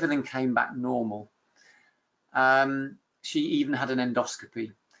everything came back normal. She even had an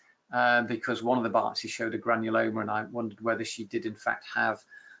endoscopy because one of the biopsies showed a granuloma, and I wondered whether she did in fact have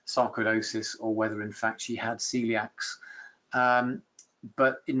sarcoidosis or whether in fact she had celiacs.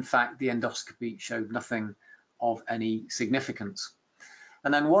 But in fact the endoscopy showed nothing of any significance.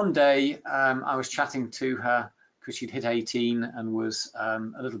 And then one day I was chatting to her because she'd hit 18 and was a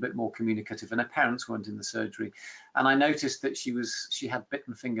little bit more communicative, and her parents weren't in the surgery. And I noticed that she had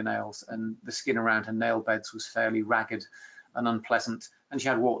bitten fingernails, and the skin around her nail beds was fairly ragged and unpleasant, and she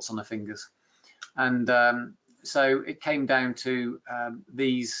had warts on her fingers. And so it came down to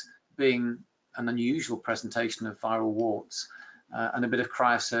these being an unusual presentation of viral warts, and a bit of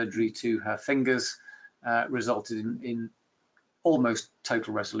cryosurgery to her fingers resulted in almost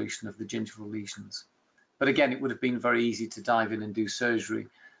total resolution of the gingival lesions. But again, it would have been very easy to dive in and do surgery.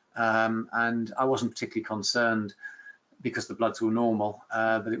 And I wasn't particularly concerned because the bloods were normal,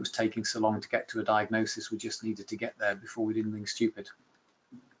 but it was taking so long to get to a diagnosis. We just needed to get there before we did anything stupid.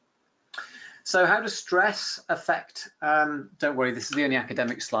 So how does stress affect, don't worry, this is the only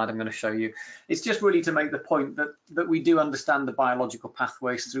academic slide I'm going to show you. It's just really to make the point that we do understand the biological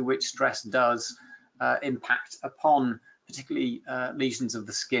pathways through which stress does impact upon particularly lesions of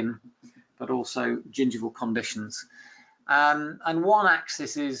the skin, but also gingival conditions. And one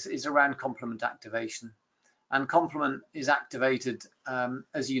axis is around complement activation. And complement is activated,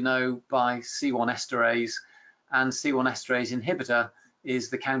 as you know, by C1 esterase, and C1 esterase inhibitor is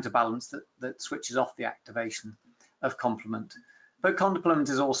the counterbalance that switches off the activation of complement. But complement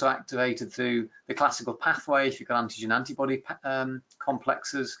is also activated through the classical pathway if you've got antigen-antibody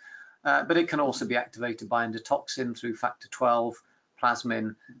complexes, but it can also be activated by endotoxin through factor 12,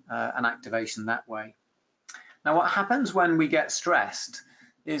 plasmin, and activation that way. Now, what happens when we get stressed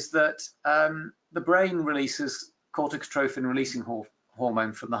is that the brain releases corticotrophin-releasing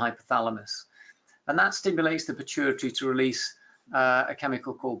hormone from the hypothalamus, and that stimulates the pituitary to release a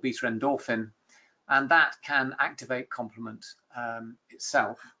chemical called beta endorphin, and that can activate complement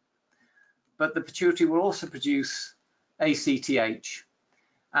itself. But the pituitary will also produce ACTH,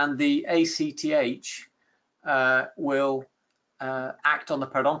 and the ACTH will act on the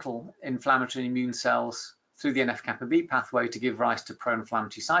periodontal inflammatory immune cells through the NF-kappa B pathway to give rise to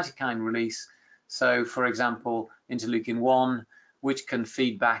pro-inflammatory cytokine release. So, for example, interleukin-1, which can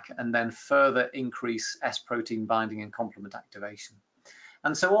feed back and then further increase S protein binding and complement activation.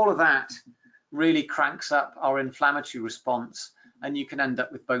 And so all of that really cranks up our inflammatory response, and you can end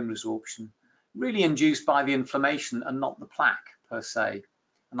up with bone resorption, really induced by the inflammation and not the plaque per se.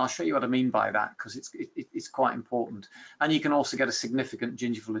 And I'll show you what I mean by that, because it's quite important. And you can also get a significant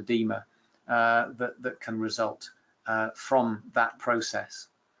gingival edema that can result from that process.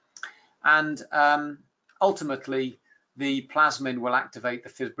 And ultimately, the plasmin will activate the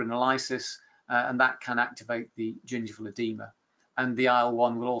fibrinolysis, and that can activate the gingival edema. And the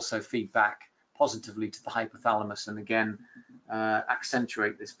IL-1 will also feed back positively to the hypothalamus and again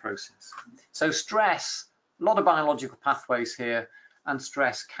accentuate this process. So stress, a lot of biological pathways here, and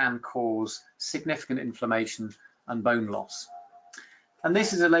stress can cause significant inflammation and bone loss. And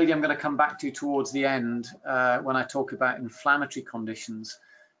this is a lady I'm going to come back to towards the end when I talk about inflammatory conditions,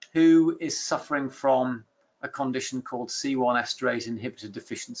 who is suffering from a condition called C1 esterase inhibitor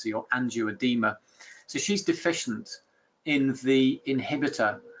deficiency, or angioedema. So she's deficient in the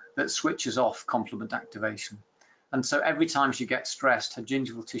inhibitor that switches off complement activation. And so every time she gets stressed, her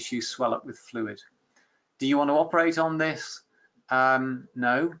gingival tissues swell up with fluid. Do you want to operate on this?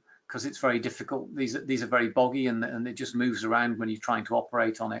 No, because it's very difficult. These are very boggy, and it just moves around when you're trying to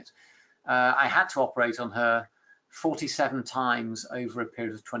operate on it. I had to operate on her 47 times over a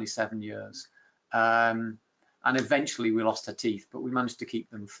period of 27 years. And eventually we lost her teeth, but we managed to keep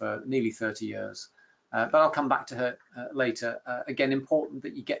them for nearly 30 years. But I'll come back to her later. Again, important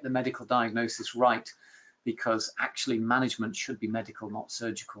that you get the medical diagnosis right, because actually management should be medical, not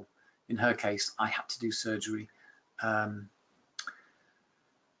surgical. In her case, I had to do surgery.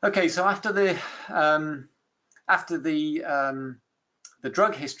 Okay, so after the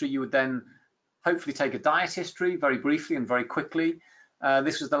drug history, you would then hopefully take a diet history very briefly and very quickly.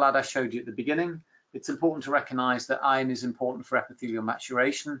 This was the lad I showed you at the beginning. It's important to recognize that iron is important for epithelial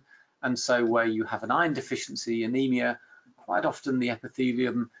maturation, and so where you have an iron deficiency, anemia, quite often the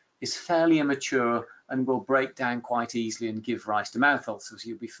epithelium is fairly immature and will break down quite easily and give rise to mouth ulcers.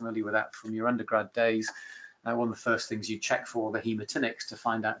 You'll be familiar with that from your undergrad days. One of the first things you check for the hematinics to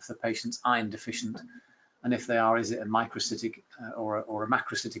find out if the patient's iron deficient, and if they are, is it a microcytic or a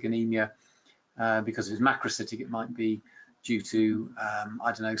macrocytic anemia? Because if it's macrocytic, it might be due to,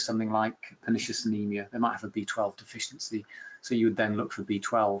 I don't know, something like pernicious anemia. They might have a B12 deficiency, so you would then look for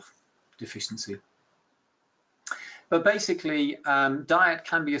B12 deficiency. But basically, diet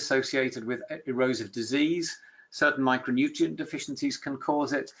can be associated with erosive disease, Certain micronutrient deficiencies can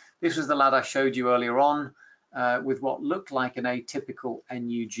cause it. This was the lad I showed you earlier on with what looked like an atypical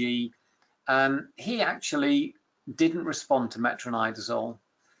NUG. He actually didn't respond to metronidazole,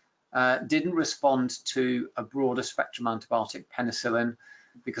 didn't respond to a broader spectrum antibiotic, penicillin,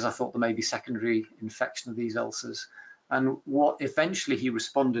 because I thought there may be secondary infection of these ulcers. And what eventually he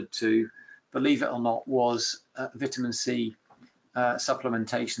responded to, believe it or not, was vitamin C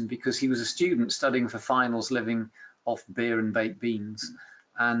supplementation, because he was a student studying for finals living off beer and baked beans.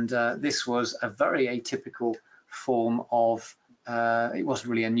 And this was a very atypical form of, it wasn't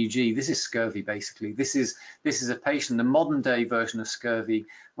really NUG, this is scurvy basically. This is a patient, a modern day version of scurvy,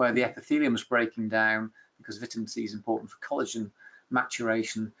 where the epithelium is breaking down because vitamin C is important for collagen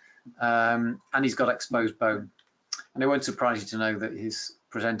maturation, and he's got exposed bone. And it won't surprise you to know that his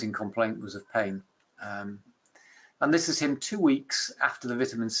presenting complaint was of pain. And this is him 2 weeks after the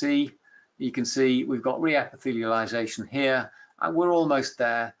vitamin C. You can see we've got reepithelialization here, and we're almost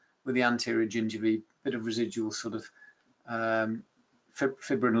there with the anterior gingiva, bit of residual sort of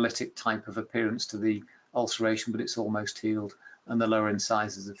fibrinolytic type of appearance to the ulceration, but it's almost healed, and the lower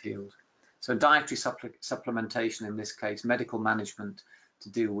incisors have healed. So dietary supplementation in this case, medical management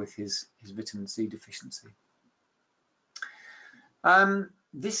to deal with his vitamin C deficiency.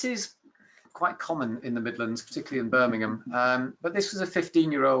 This is quite common in the Midlands, particularly in Birmingham, but this was a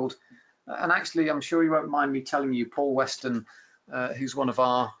 15-year-old, and actually I'm sure you won't mind me telling you, Paul Weston, who's one of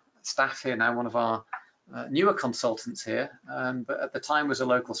our staff here now, one of our newer consultants here, but at the time was a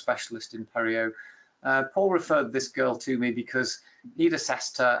local specialist in perio. Paul referred this girl to me because he'd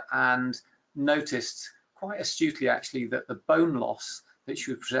assessed her and noticed quite astutely actually that the bone loss that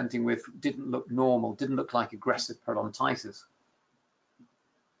she was presenting with didn't look normal, didn't look like aggressive periodontitis.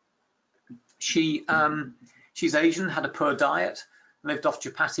 She's Asian, had a poor diet, lived off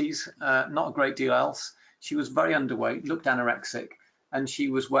chapatis, not a great deal else. She was very underweight, looked anorexic, and she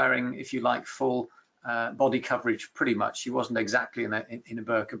was wearing, if you like, full body coverage pretty much. She wasn't exactly in a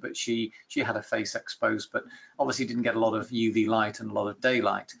burqa, but she had her face exposed, but obviously didn't get a lot of UV light and a lot of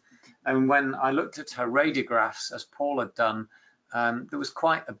daylight. And when I looked at her radiographs, as Paul had done, there was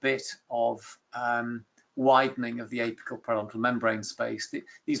quite a bit of widening of the apical periodontal membrane space.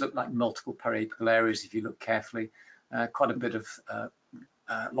 These look like multiple periapical areas if you look carefully. Quite a bit of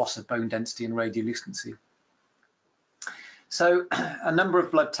loss of bone density and radiolucency. So a number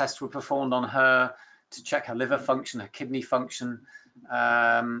of blood tests were performed on her to check her liver function, her kidney function.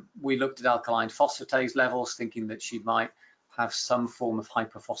 We looked at alkaline phosphatase levels, thinking that she might have some form of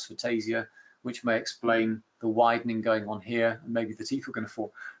hyperphosphatasia, which may explain the widening going on here, and maybe the teeth were going to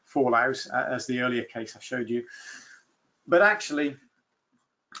fall out, as the earlier case I showed you. But actually,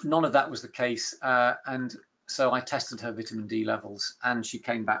 none of that was the case, and so I tested her vitamin D levels, and she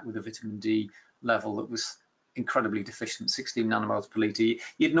came back with a vitamin D level that was incredibly deficient, 16 nanomoles per litre.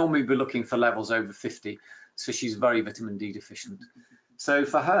 You'd normally be looking for levels over 50, so she's very vitamin D deficient. So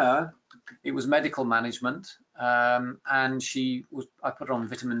for her, it was medical management, and I put her on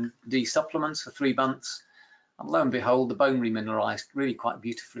vitamin D supplements for 3 months, and lo and behold, the bone remineralized really quite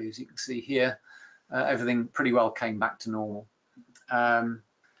beautifully, as you can see here. Everything pretty well came back to normal.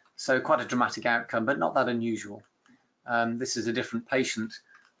 So quite a dramatic outcome, but not that unusual. This is a different patient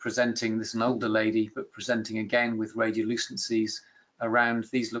presenting, this is an older lady, but presenting again with radiolucencies around.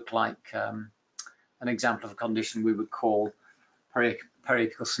 These look like an example of a condition we would call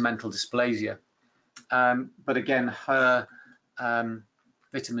periapical cemental dysplasia. But again, her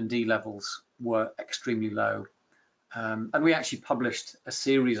vitamin D levels were extremely low. And we actually published a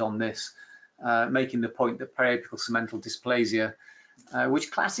series on this, making the point that periapical cemental dysplasia,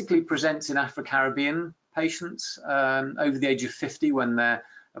 which classically presents in Afro-Caribbean patients over the age of 50 when they're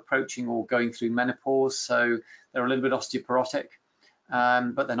approaching or going through menopause, so they're a little bit osteoporotic,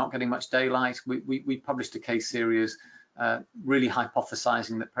 but they're not getting much daylight. We published a case series really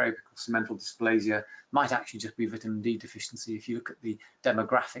hypothesizing that periapical cemental dysplasia might actually just be vitamin D deficiency if you look at the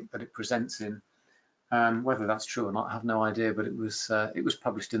demographic that it presents in. Whether that's true or not, I have no idea, but it was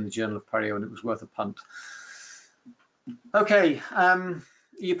published in the Journal of Perio, and it was worth a punt. Okay,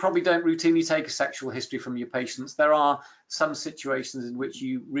 you probably don't routinely take a sexual history from your patients. There are some situations in which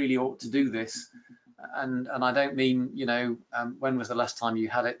you really ought to do this, and I don't mean, you know, when was the last time you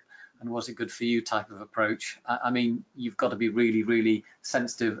had it and was it good for you type of approach. I mean, you've got to be really, really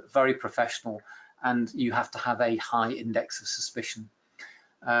sensitive, very professional, and you have to have a high index of suspicion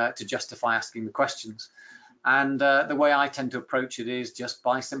to justify asking the questions. And the way I tend to approach it is just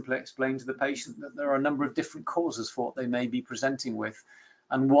by simply explaining to the patient that there are a number of different causes for what they may be presenting with,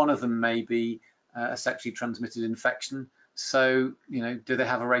 and one of them may be a sexually transmitted infection. So, you know, do they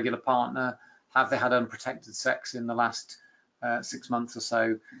have a regular partner? have they had unprotected sex in the last 6 months or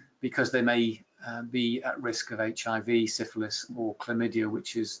so, because they may be at risk of HIV, syphilis, or chlamydia,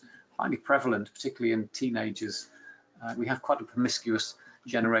 which is highly prevalent, particularly in teenagers. We have quite a promiscuous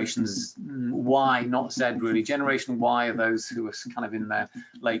generations Y, not Z really. Generation Y are those who are kind of in their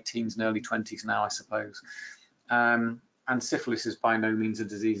late teens and early 20s now, I suppose. And syphilis is by no means a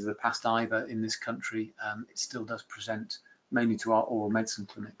disease of the past either in this country. It still does present mainly to our oral medicine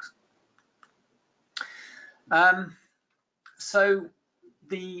clinics. So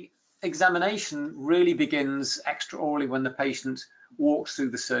the examination really begins extraorally when the patient walks through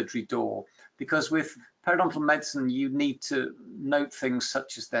the surgery door, because with periodontal medicine you need to note things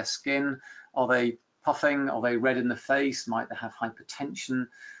such as their skin. Are they puffing? Are they red in the face? Might they have hypertension?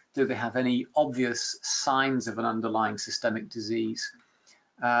 Do they have any obvious signs of an underlying systemic disease?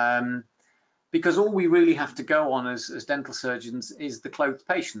 Because all we really have to go on as dental surgeons is the clothed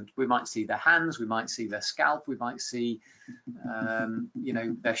patient. We might see their hands, we might see their scalp, we might see you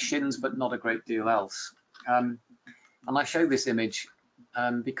know, their shins, but not a great deal else. And I show this image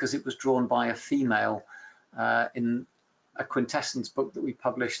because it was drawn by a female in a quintessence book that we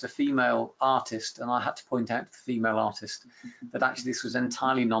published, a female artist, and I had to point out to the female artist that actually this was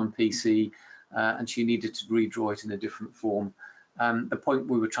entirely non-PC and she needed to redraw it in a different form. The point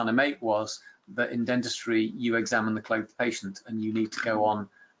we were trying to make was that in dentistry you examine the clothed patient and you need to go on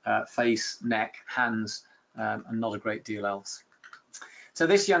face, neck, hands, and not a great deal else. So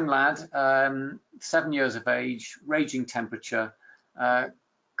this young lad, 7 years of age, raging temperature,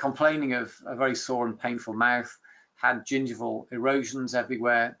 complaining of a very sore and painful mouth, had gingival erosions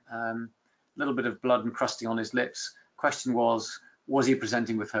everywhere, a little bit of blood encrusting on his lips. Question was he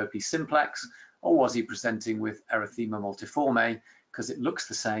presenting with herpes simplex, or was he presenting with erythema multiforme? Because it looks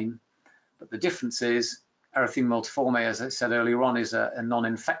the same, but the difference is erythema multiforme, as I said earlier on, is a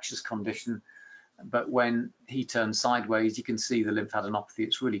non-infectious condition, but when he turns sideways you can see the lymphadenopathy.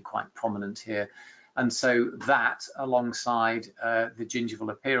 It's really quite prominent here. And so that, alongside the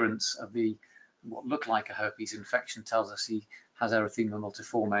gingival appearance of what looked like a herpes infection, tells us he has erythema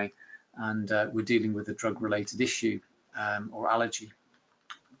multiforme, and we're dealing with a drug-related issue or allergy.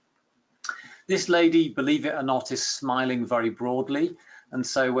 This lady, believe it or not, is smiling very broadly, and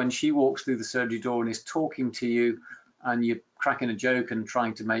so when she walks through the surgery door and is talking to you and you're cracking a joke and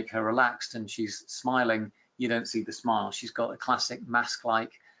trying to make her relaxed and she's smiling, you don't see the smile. She's got a classic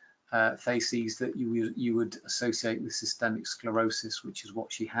mask-like faces that you would associate with systemic sclerosis, which is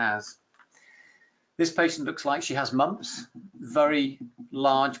what she has. This patient looks like she has mumps, very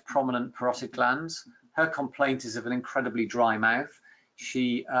large prominent parotid glands. Her complaint is of an incredibly dry mouth.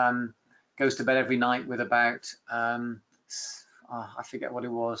 She goes to bed every night with about, I forget what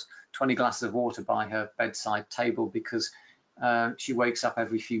it was, 20 glasses of water by her bedside table, because she wakes up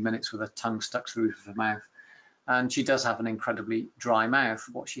every few minutes with her tongue stuck through the roof of her mouth. And she does have an incredibly dry mouth.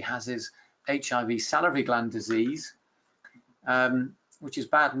 What she has is HIV salivary gland disease, which is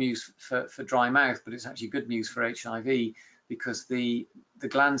bad news for dry mouth, but it's actually good news for HIV, because the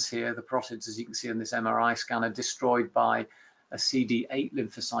glands here, the parotids, as you can see on this MRI scan, are destroyed by a CD8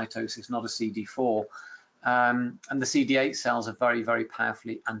 lymphocytosis, not a CD4. And the CD8 cells are very, very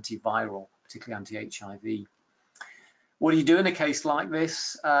powerfully antiviral, particularly anti-HIV. What do you do in a case like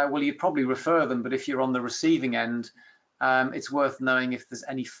this? Well, you'd probably refer them, but if you're on the receiving end, it's worth knowing if there's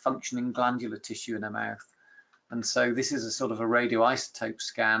any functioning glandular tissue in her mouth. And so this is a sort of a radioisotope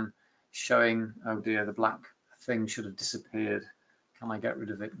scan showing, oh dear, the black thing should have disappeared. Can I get rid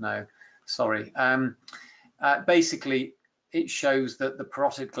of it? No, sorry. Basically, it shows that the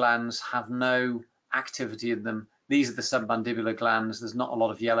parotid glands have no activity in them. These are the submandibular glands. There's not a lot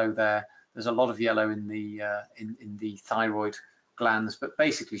of yellow there. There's a lot of yellow in the thyroid glands, but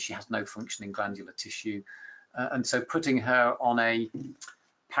basically she has no functioning glandular tissue. And so putting her on a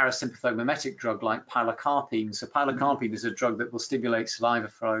parasympathomimetic drug like pilocarpine. So pilocarpine is a drug that will stimulate saliva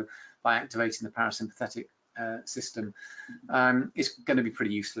flow by activating the parasympathetic system. It's going to be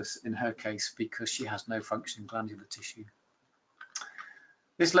pretty useless in her case because she has no functioning glandular tissue.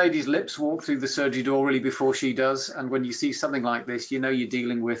 This lady's lips walk through the surgery door really before she does, and when you see something like this, you know you're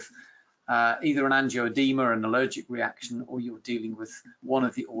dealing with either an angioedema, an allergic reaction, or you're dealing with one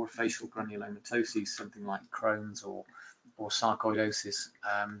of the orofacial granulomatoses, something like Crohn's or sarcoidosis.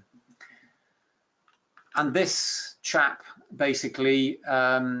 And this chap basically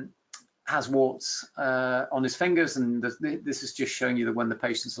has warts on his fingers, and this is just showing you that when the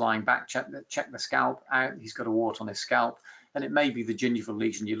patient's lying back, check the scalp out. He's got a wart on his scalp, and it may be the gingival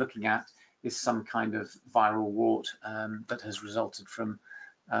lesion you're looking at is some kind of viral wart that has resulted from,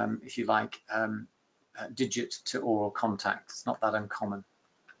 if you like, digit to oral contact. It's not that uncommon.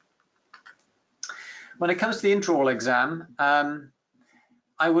 When it comes to the intraoral exam,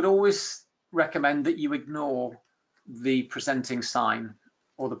 I would always recommend that you ignore the presenting sign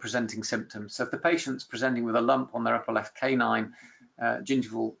or the presenting symptoms. So if the patient's presenting with a lump on their upper left canine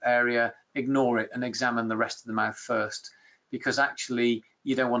gingival area, ignore it and examine the rest of the mouth first, because actually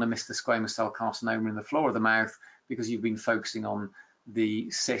you don't want to miss the squamous cell carcinoma in the floor of the mouth because you've been focusing on the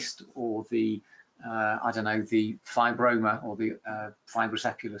cyst or the I don't know, the fibroma or the fibrous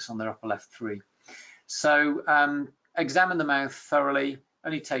epilus on their upper left 3. So examine the mouth thoroughly.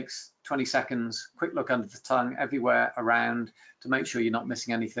 Only takes 20 seconds. Quick look under the tongue, everywhere around, to make sure you're not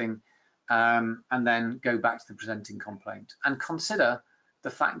missing anything, and then go back to the presenting complaint. And consider the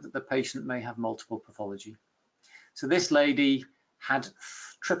fact that the patient may have multiple pathology. So this lady had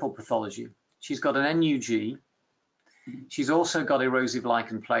triple pathology. She's got an NUG, she's also got erosive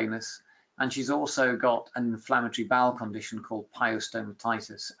lichen planus, and she's also got an inflammatory bowel condition called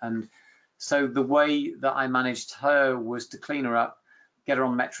periodontitis. And so the way that I managed her was to clean her up, get her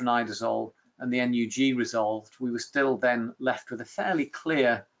on metronidazole, and the NUG resolved. We were still then left with a fairly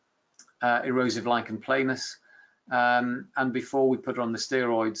clear erosive lichen planus, and before we put her on the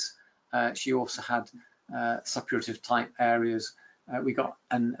steroids, she also had suppurative type areas. We got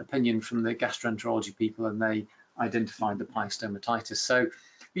an opinion from the gastroenterology people, and they identified the periodontitis. So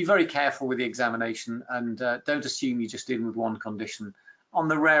be very careful with the examination, and don't assume you're just dealing with one condition. On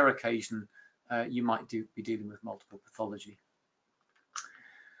the rare occasion, you might be dealing with multiple pathology.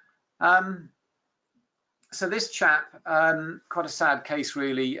 So this chap, quite a sad case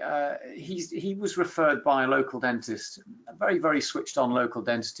really. He was referred by a local dentist, a very, very switched on local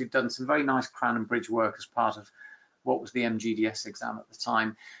dentist who'd done some very nice crown and bridge work as part of what was the MGDS exam at the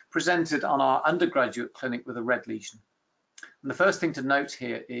time, presented on our undergraduate clinic with a red lesion. And the first thing to note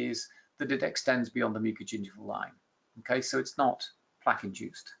here is that it extends beyond the mucogingival line. Okay, so it's not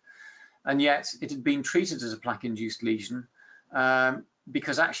plaque-induced. And yet it had been treated as a plaque-induced lesion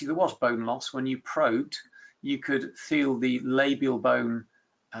because actually there was bone loss. When you probed, you could feel the labial bone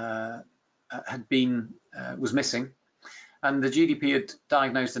was missing, and the GDP had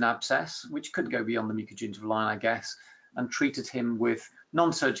diagnosed an abscess, which could go beyond the mucogingival line, I guess, and treated him with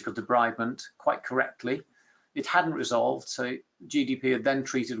non-surgical debridement quite correctly. It hadn't resolved, so GDP had then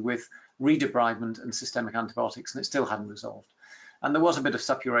treated with redebridement and systemic antibiotics, and it still hadn't resolved. And there was a bit of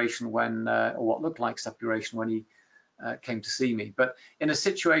suppuration when, or what looked like suppuration when he came to see me. But in a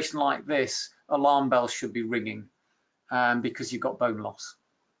situation like this, alarm bells should be ringing because you've got bone loss.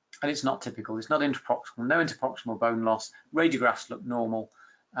 And it's not typical. It's not interproximal, no interproximal bone loss. Radiographs look normal,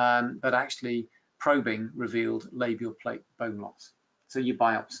 but actually probing revealed labial plate bone loss. So you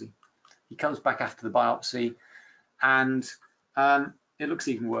biopsy. He comes back after the biopsy, and it looks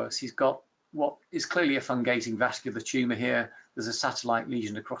even worse. He's got what is clearly a fungating vascular tumour here. There's a satellite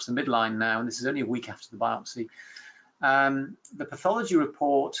lesion across the midline now, and this is only a week after the biopsy. The pathology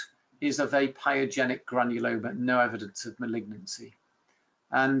report is of a pyogenic granuloma, no evidence of malignancy.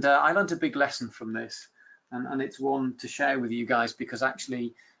 And I learned a big lesson from this, and it's one to share with you guys, because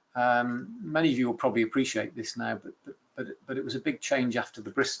actually many of you will probably appreciate this now, but it was a big change after the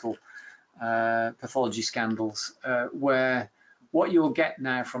Bristol pathology scandals, where what you'll get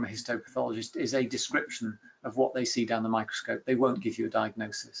now from a histopathologist is a description of what they see down the microscope. They won't give you a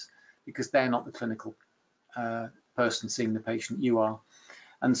diagnosis because they're not the clinical person seeing the patient, you are.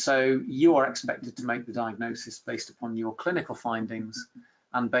 And so you are expected to make the diagnosis based upon your clinical findings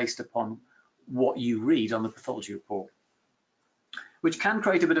and based upon what you read on the pathology report, which can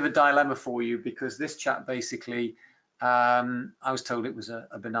create a bit of a dilemma for you, because this chap basically, I was told it was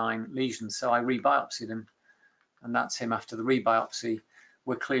a benign lesion, so I rebiopsied him, and that's him after the rebiopsy.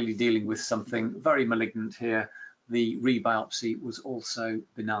 We're clearly dealing with something very malignant here. The rebiopsy was also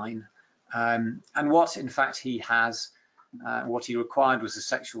benign. And what in fact he has, what he required was a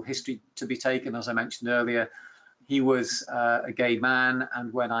sexual history to be taken. As I mentioned earlier, he was a gay man,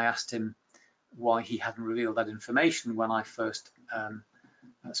 and when I asked him why he hadn't revealed that information when I first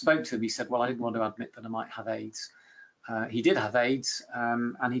spoke to him, he said, well, I didn't want to admit that I might have AIDS. He did have AIDS,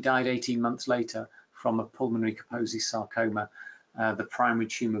 and he died 18 months later from a pulmonary Kaposi's sarcoma, the primary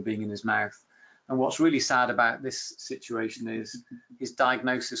tumour being in his mouth. And what's really sad about this situation is his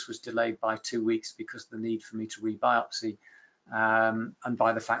diagnosis was delayed by 2 weeks because of the need for me to rebiopsy, and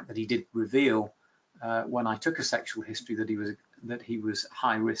by the fact that he did reveal when I took a sexual history that he was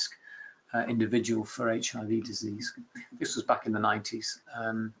high risk individual for HIV disease. This was back in the 90s,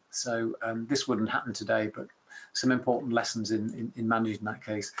 so this wouldn't happen today, but some important lessons in managing that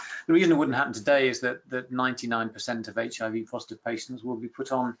case. The reason it wouldn't happen today is that 99% of HIV positive patients will be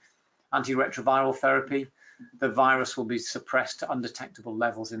put on Antiretroviral therapy, the virus will be suppressed to undetectable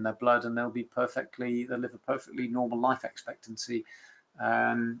levels in their blood, and they'll live a perfectly normal life expectancy.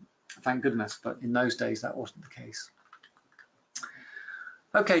 Thank goodness, but in those days that wasn't the case.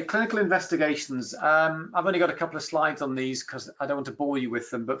 Okay, clinical investigations. I've only got a couple of slides on these because I don't want to bore you with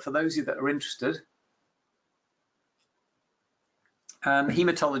them, but for those of you that are interested,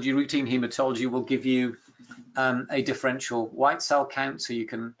 hematology, routine hematology will give you a differential white cell count, so you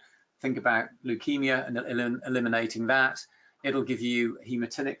can think about leukemia and eliminating that. It'll give you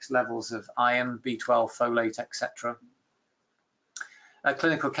hematinics levels of iron, B12, folate, etc. A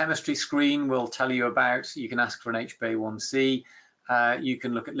clinical chemistry screen will tell you about, you can ask for an HbA1c, you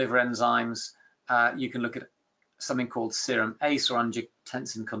can look at liver enzymes, you can look at something called serum ACE or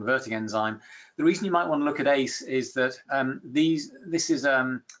angiotensin converting enzyme. The reason you might want to look at ACE is that this is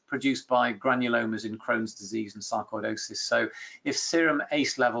produced by granulomas in Crohn's disease and sarcoidosis. So if serum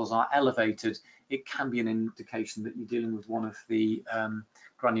ACE levels are elevated, it can be an indication that you're dealing with one of the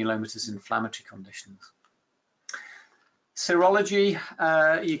granulomatous inflammatory conditions. Serology,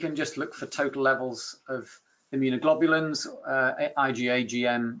 you can just look for total levels of immunoglobulins, IgA,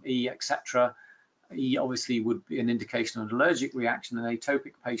 GM, E, etc. E obviously would be an indication of an allergic reaction in an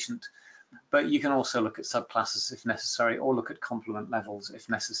atopic patient, but you can also look at subclasses if necessary, or look at complement levels if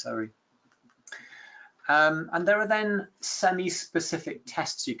necessary. And there are then semi-specific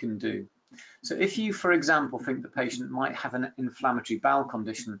tests you can do. So if you, for example, think the patient might have an inflammatory bowel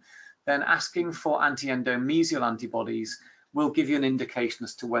condition, then asking for anti-endomysial antibodies will give you an indication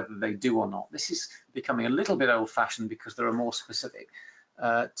as to whether they do or not. This is becoming a little bit old-fashioned because there are more specific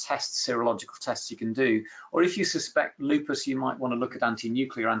tests, serological tests you can do. Or if you suspect lupus, you might want to look at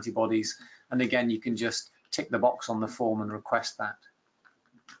anti-nuclear antibodies, and again, you can just tick the box on the form and request that.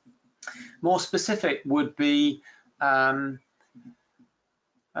 More specific would be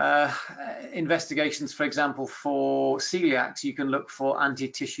investigations, for example, for celiacs. You can look for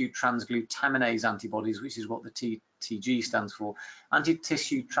anti-tissue transglutaminase antibodies, which is what the TG stands for.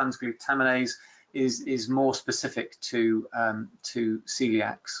 Anti-tissue transglutaminase is more specific to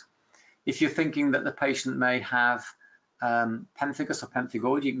celiacs. If you're thinking that the patient may have pemphigus or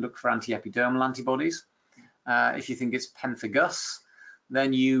pemphigoid, you can look for anti-epidermal antibodies. If you think it's pemphigus,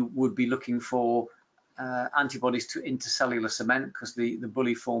 then you would be looking for antibodies to intercellular cement, because the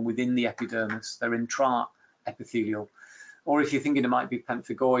bulli form within the epidermis, they're intra-epithelial. Or if you're thinking it might be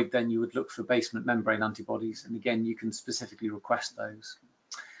pemphigoid, then you would look for basement membrane antibodies, and again, you can specifically request those.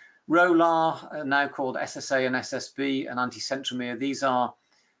 ROLAR, now called SSA and SSB, and anticentromere, these are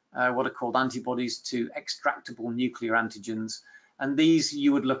what are called antibodies to extractable nuclear antigens, and these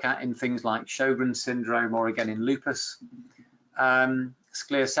you would look at in things like Sjogren's syndrome, or again in lupus.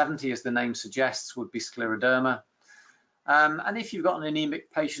 Scler 70, as the name suggests, would be scleroderma. And if you've got an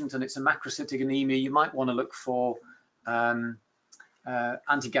anemic patient and it's a macrocytic anemia, you might want to look for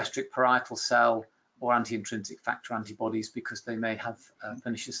antigastric parietal cell or anti-intrinsic factor antibodies, because they may have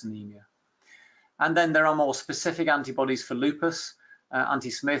pernicious anemia. And then there are more specific antibodies for lupus,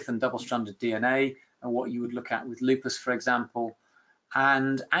 anti-Smith and double-stranded DNA, and what you would look at with lupus, for example.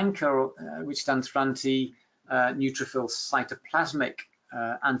 And ANCA, which stands for anti-neutrophil cytoplasmic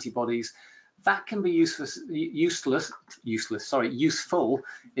antibodies, that can be useful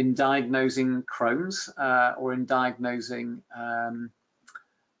in diagnosing Crohn's or in diagnosing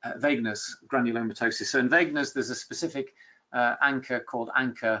vagus granulomatosis. So in vagus, there's a specific ANCA called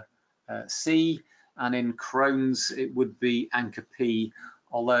ANCA C, and in Crohn's it would be ANCA P,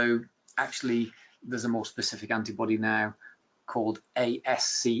 although actually there's a more specific antibody now called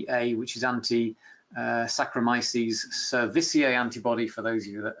ASCA, which is anti-Saccharomyces cerevisiae antibody, for those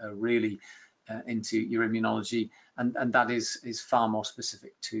of you that are really into your immunology, and that is far more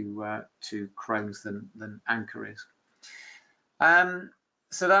specific to Crohn's than ANCA is.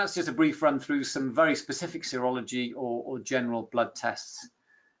 So that's just a brief run through some very specific serology or general blood tests.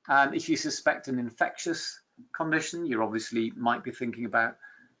 If you suspect an infectious condition, you obviously might be thinking about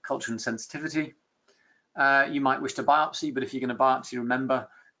culture and sensitivity. You might wish to biopsy, but if you're going to biopsy, remember,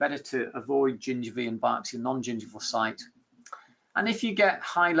 better to avoid gingivae and biopsy a non-gingival site. And if you get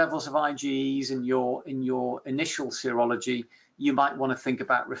high levels of IgEs in your initial serology, you might want to think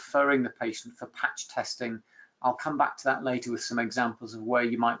about referring the patient for patch testing. I'll come back to that later with some examples of where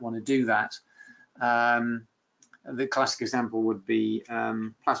you might want to do that. The classic example would be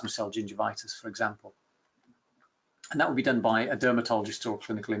plasma cell gingivitis, for example. And that would be done by a dermatologist or a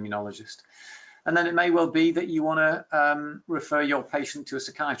clinical immunologist. And then it may well be that you want to refer your patient to a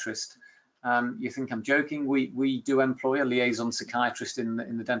psychiatrist. You think I'm joking? We do employ a liaison psychiatrist in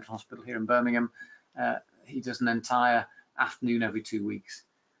the dental hospital here in Birmingham. He does an entire afternoon every 2 weeks.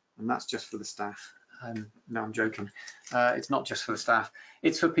 and that's just for the staff. No, I'm joking. It's not just for the staff.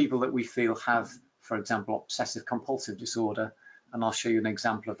 It's for people that we feel have, for example, obsessive compulsive disorder, and I'll show you an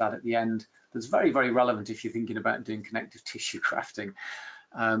example of that at the end. That's very, very relevant if you're thinking about doing connective tissue grafting,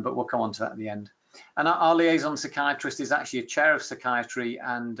 but we'll come on to that at the end. And our liaison psychiatrist is actually a chair of psychiatry,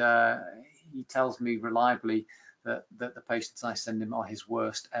 and he tells me reliably that the patients I send him are his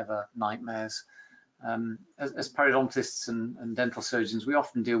worst ever nightmares. As periodontists and dental surgeons, we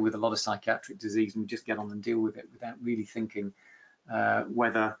often deal with a lot of psychiatric disease, and we just get on and deal with it without really thinking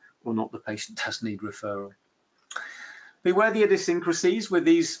whether or not the patient does need referral. Beware the idiosyncrasies with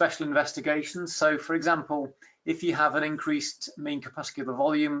these special investigations. So, for example, if you have an increased mean corpuscular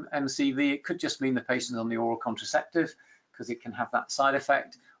volume, MCV, it could just mean the patient is on the oral contraceptive, because it can have that side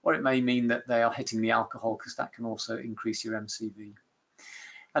effect, or it may mean that they are hitting the alcohol, because that can also increase your MCV.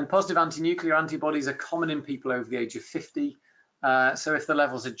 And positive anti-nuclear antibodies are common in people over the age of 50. So if the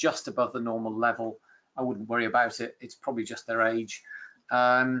levels are just above the normal level, I wouldn't worry about it. It's probably just their age.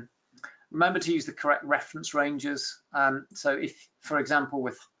 Remember to use the correct reference ranges. So if, for example,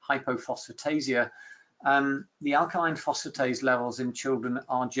 with hypophosphatasia, the alkaline phosphatase levels in children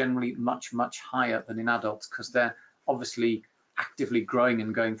are generally much, much higher than in adults, because they're obviously actively growing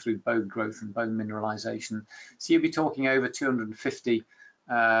and going through bone growth and bone mineralization. So you'll be talking over 250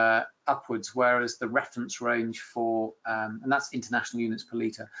 upwards, whereas the reference range for, and that's international units per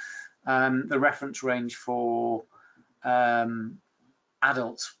litre, the reference range for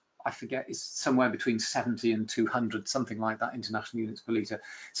adults, I forget, is somewhere between 70 and 200, something like that, international units per litre.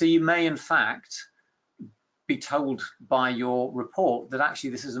 So you may in fact be told by your report that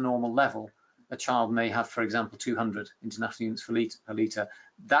actually this is a normal level. A child may have, for example, 200 international units per litre.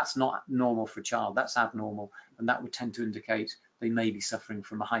 That's not normal for a child, that's abnormal, and that would tend to indicate they may be suffering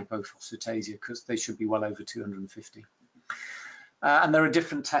from a hypophosphatasia, because they should be well over 250. And there are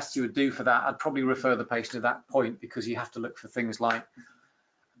different tests you would do for that. I'd probably refer the patient at that point, because you have to look for things like,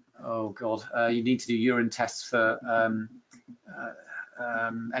 oh God, you need to do urine tests for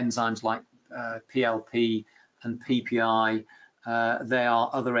enzymes like PLP and PPI. They are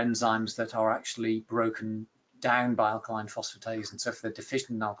other enzymes that are actually broken down by alkaline phosphatase, and so if they're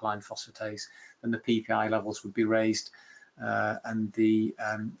deficient in alkaline phosphatase, then the PPI levels would be raised, and the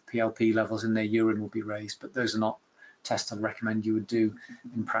PLP levels in their urine will be raised. But those are not tests I'd recommend you would do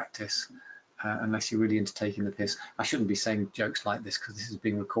in practice, unless you're really into taking the piss. I shouldn't be saying jokes like this because this is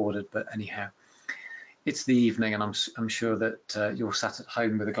being recorded, but anyhow, it's the evening, and I'm sure that you're sat at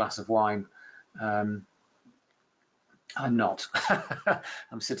home with a glass of wine. I'm not.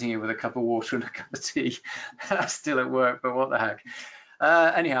 I'm sitting here with a cup of water and a cup of tea. Still at work, but what the heck.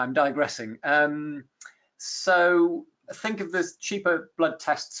 Anyhow, I'm digressing. So think of the cheaper blood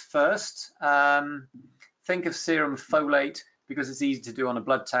tests first. Think of serum folate, because it's easy to do on a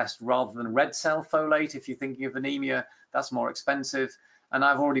blood test, rather than red cell folate. If you're thinking of anemia, that's more expensive. And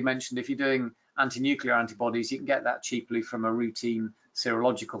I've already mentioned, if you're doing anti-nuclear antibodies, you can get that cheaply from a routine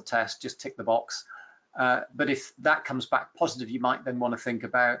serological test. Just tick the box. But if that comes back positive, you might then want to think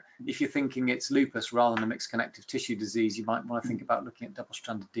about, if you're thinking it's lupus rather than a mixed connective tissue disease, you might want to think about looking at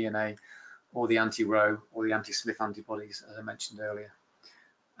double-stranded DNA, or the anti-Rho or the anti-Smith antibodies, as I mentioned earlier.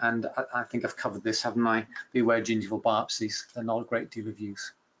 And I think I've covered this, haven't I? Beware gingival biopsies, they're not a great deal of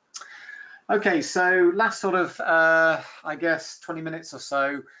use. Okay, so last sort of, I guess, 20 minutes or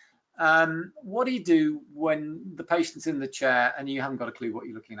so. What do you do when the patient's in the chair and you haven't got a clue what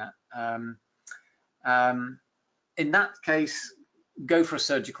you're looking at? In that case, go for a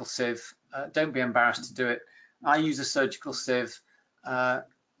surgical sieve. Don't be embarrassed to do it. I use a surgical sieve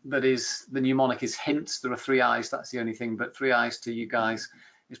that is, the mnemonic is HINTS. There are 3 eyes, that's the only thing, but 3 eyes to you guys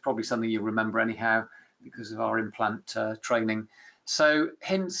is probably something you remember anyhow because of our implant training. So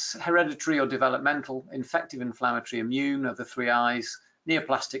HINTS, hereditary or developmental, infective, inflammatory, immune are the 3 eyes,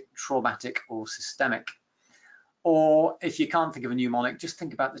 neoplastic, traumatic, or systemic. Or if you can't think of a mnemonic, just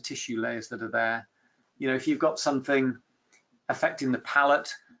think about the tissue layers that are there. You know, if you've got something affecting the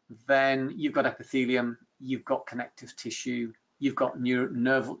palate, then you've got epithelium, you've got connective tissue, you've got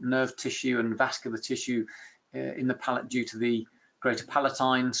nerve tissue and vascular tissue in the palate due to the greater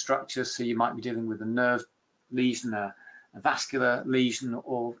palatine structure. So you might be dealing with a nerve lesion, a vascular lesion,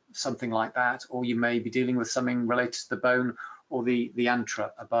 or something like that. Or you may be dealing with something related to the bone or the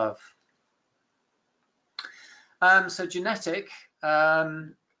antra above. So genetic.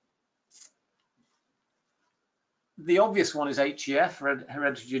 The obvious one is HEF,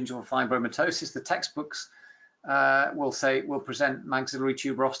 hereditary gingival fibromatosis. The textbooks will present maxillary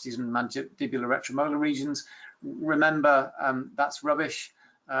tuberosities and mandibular retromolar regions. Remember, that's rubbish.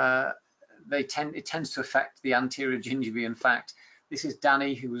 It tends to affect the anterior gingivae. In fact, This is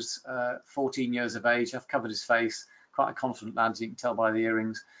Danny, who was 14 years of age. I've covered his face, quite a confident lad, as you can tell by the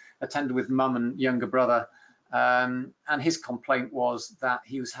earrings. Attended with mum and younger brother, and his complaint was that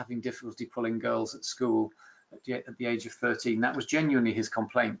he was having difficulty pulling girls at school at the age of 13. That was genuinely his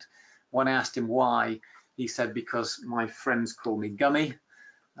complaint. When I asked him why, he said, because my friends call me Gummy,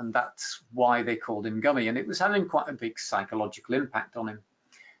 and that's why they called him Gummy. And it was having quite a big psychological impact on him.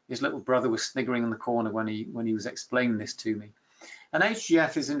 His little brother was sniggering in the corner when he was explaining this to me. And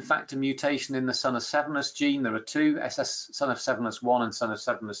HGF is in fact a mutation in the son of Severus gene. There are two, son of Severus 1 and son of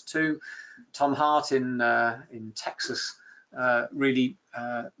Severus 2. Tom Hart in Texas really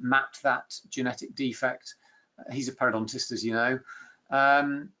mapped that genetic defect. He's a periodontist, as you know,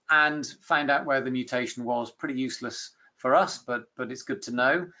 and found out where the mutation was. Pretty useless for us, but it's good to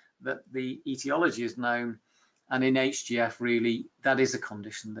know that the etiology is known. And in HGF, really, that is a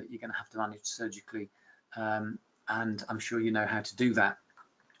condition that you're going to have to manage surgically. And I'm sure you know how to do that.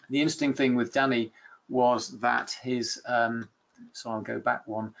 The interesting thing with Danny was that his, so I'll go back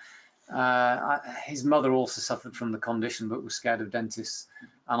one, his mother also suffered from the condition but was scared of dentists.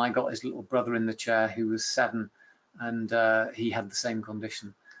 And I got his little brother in the chair who was 7, and he had the same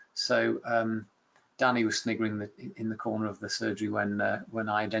condition. So Danny was sniggering in the corner of the surgery when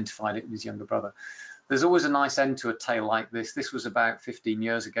I identified it in his younger brother. There's always a nice end to a tale like this. This was about 15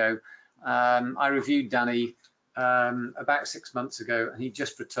 years ago. I reviewed Danny about 6 months ago, and he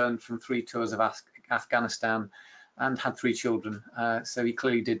just returned from 3 tours of Afghanistan and had 3 children. So he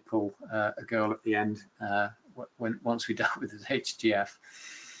clearly did pull a girl at the end once we dealt with his HGF.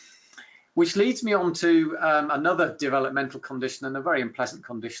 Which leads me on to another developmental condition, and a very unpleasant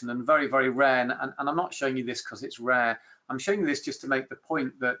condition, and very, very rare. And I'm not showing you this because it's rare. I'm showing you this just to make the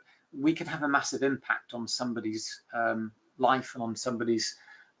point that we can have a massive impact on somebody's life and on somebody's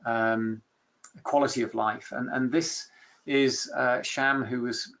quality of life. And this is Sham, who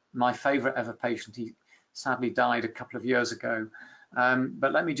was my favorite ever patient. He sadly died a couple of years ago.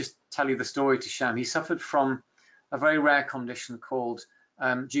 But let me just tell you the story to Sham. He suffered from a very rare condition called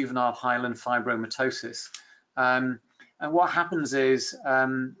juvenile hyaline fibromatosis. And what happens is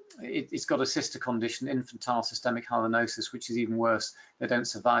it's got a sister condition, infantile systemic hyalinosis, which is even worse. They don't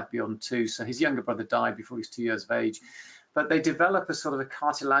survive beyond 2. So his younger brother died before he was 2 years of age. But they develop a sort of a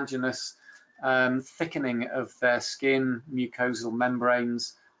cartilaginous thickening of their skin, mucosal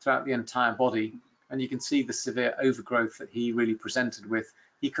membranes throughout the entire body. And you can see the severe overgrowth that he really presented with.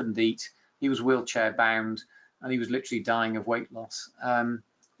 He couldn't eat, he was wheelchair bound, and he was literally dying of weight loss,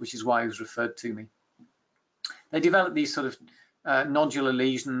 which is why he was referred to me. They develop these sort of nodular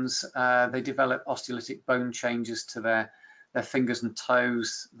lesions. They develop osteolytic bone changes to their fingers and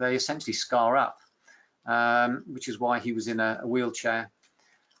toes. They essentially scar up, which is why he was in a wheelchair.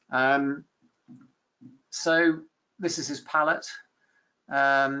 So this is his palate.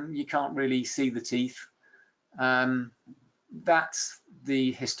 You can't really see the teeth. That's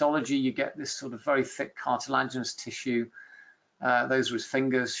the histology. You get this sort of very thick cartilaginous tissue. Those are his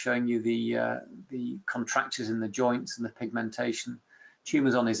fingers, showing you the contractures in the joints and the pigmentation.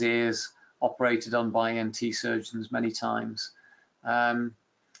 Tumors on his ears, operated on by ENT surgeons many times. And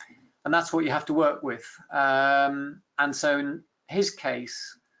that's what you have to work with. And so in his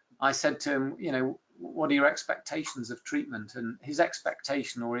case, I said to him, you know, what are your expectations of treatment? And his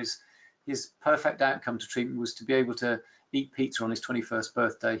expectation, or his perfect outcome to treatment, was to be able to eat pizza on his 21st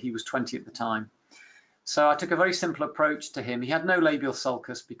birthday. He was 20 at the time. So I took a very simple approach to him. He had no labial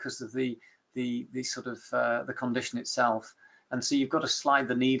sulcus because of the sort of the condition itself. And so you've got to slide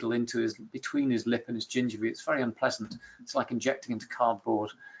the needle into between his lip and his gingiva. It's very unpleasant. It's like injecting into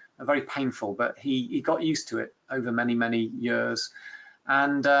cardboard. Very painful, but he got used to it over many, many years.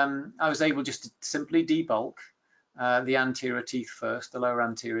 And I was able just to simply debulk the anterior teeth first, the lower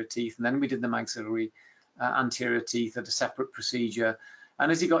anterior teeth, and then we did the maxillary anterior teeth at a separate procedure.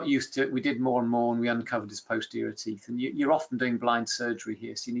 And as he got used to it, we did more and more, and we uncovered his posterior teeth. And you're often doing blind surgery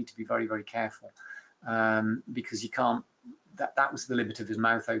here, so you need to be very, very careful because you can't, that was the limit of his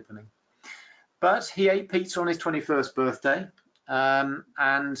mouth opening. But he ate pizza on his 21st birthday,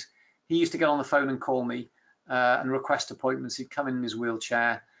 and he used to get on the phone and call me and request appointments. He'd come in his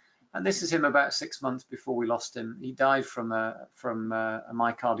wheelchair, and this is him about 6 months before we lost him. He died from a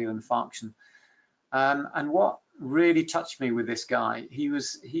myocardial infarction. And what really touched me with this guy, he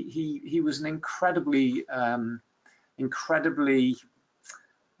was an incredibly, how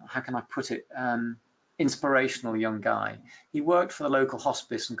can I put it, inspirational young guy. He worked for the local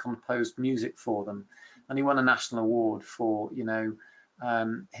hospice and composed music for them, and he won a national award for, you know,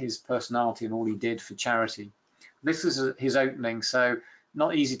 his personality and all he did for charity. This is his opening, so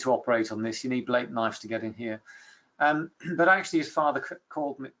not easy to operate on this. You need blade knives to get in here. But actually his father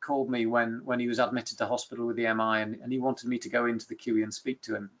called me when he was admitted to hospital with the MI, and he wanted me to go into the QE and speak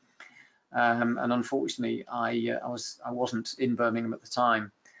to him. And unfortunately, I wasn't in Birmingham at the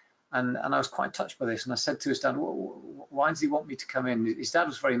time, and I was quite touched by this. And I said to his dad, well, why does he want me to come in? His dad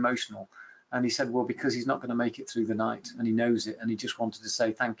was very emotional, and he said, well, because he's not going to make it through the night, and he knows it, and he just wanted to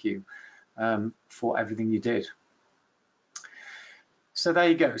say thank you for everything you did. So there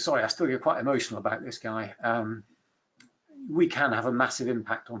you go. Sorry, I still get quite emotional about this guy. We can have a massive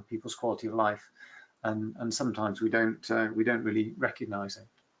impact on people's quality of life, and sometimes we don't really recognise it.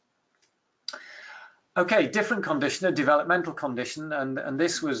 Okay, different condition, a developmental condition, and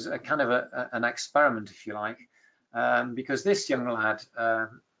this was a kind of an experiment, if you like, because this young lad, a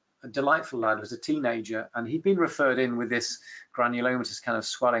delightful lad, was a teenager, and he'd been referred in with this granulomatous kind of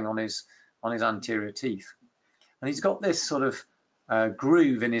swelling on his anterior teeth, and he's got this sort of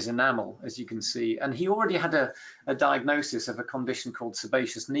groove in his enamel, as you can see, and he already had a diagnosis of a condition called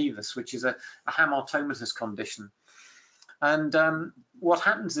sebaceous nevus, which is a hamartomatous condition. And what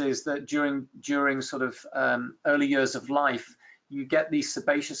happens is that during sort of early years of life, you get these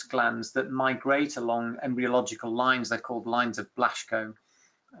sebaceous glands that migrate along embryological lines. They're called lines of Blaschko.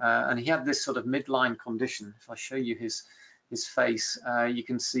 And he had this sort of midline condition. If I show you his face, you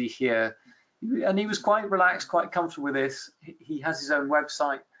can see here. And he was quite relaxed, quite comfortable with this. He has his own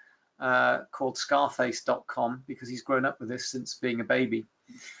website called scarface.com because he's grown up with this since being a baby.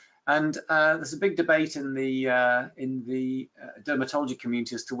 And there's a big debate in the dermatology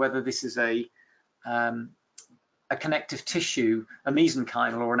community as to whether this is a connective tissue, a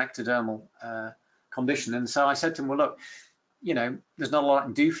mesenchymal or an ectodermal condition. And so I said to him, well, look, you know, there's not a lot I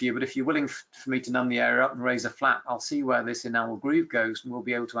can do for you, but if you're willing for me to numb the area up and raise a flap, I'll see where this enamel groove goes, and we'll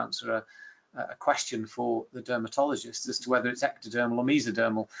be able to answer a question for the dermatologist as to whether it's ectodermal or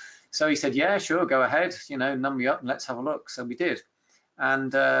mesodermal. So he said, yeah, sure, go ahead, you know, numb me up and let's have a look. So we did.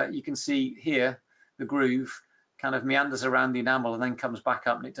 And you can see here the groove kind of meanders around the enamel and then comes back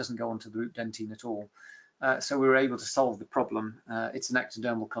up, and it doesn't go onto the root dentine at all. So we were able to solve the problem. It's an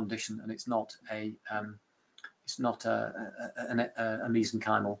ectodermal condition, and it's not a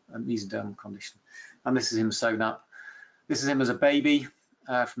mesenchymal, a mesodermal condition. And this is him sewn up. This is him as a baby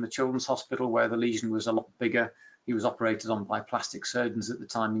from the Children's Hospital, where the lesion was a lot bigger. He was operated on by plastic surgeons at the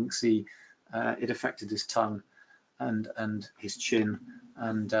time. You can see it affected his tongue and his chin,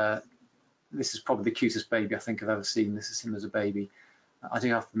 and this is probably the cutest baby I think I've ever seen. This is him as a baby. I do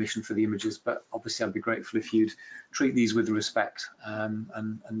have permission for the images, but obviously I'd be grateful if you'd treat these with respect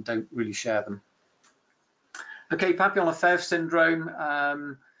and don't really share them. Okay, Papillon-Lefebvre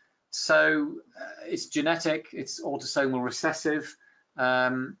syndrome. So it's genetic, it's autosomal recessive.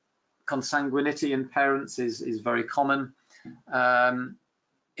 Consanguinity in parents is very common.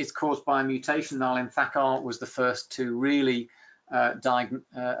 It's caused by a mutation. Nalin Thakkar was the first to really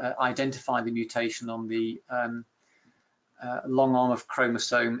identify the mutation on the long arm of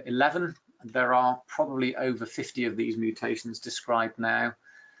chromosome 11. There are probably over 50 of these mutations described now.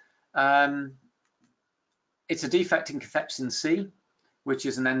 It's a defect in cathepsin C, which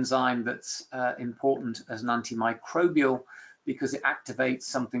is an enzyme that's important as an antimicrobial because it activates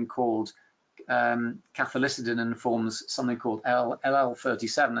something called cathelicidin and forms something called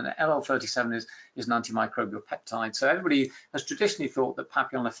LL37, and LL37 is an antimicrobial peptide. So everybody has traditionally thought that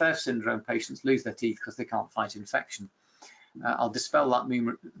Papillon-Lefebvre syndrome patients lose their teeth because they can't fight infection. I'll dispel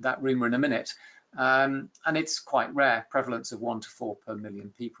that rumor in a minute, and it's quite rare, prevalence of 1 to 4 per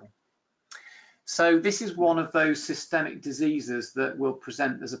million people. So this is one of those systemic diseases that will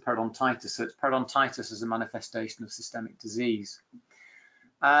present as a periodontitis. So it's periodontitis as a manifestation of systemic disease.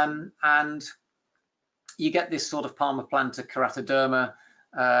 And you get this sort of palmoplantar keratoderma,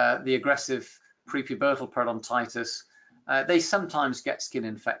 the aggressive prepubertal periodontitis. They sometimes get skin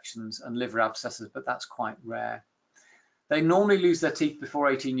infections and liver abscesses, but that's quite rare. They normally lose their teeth before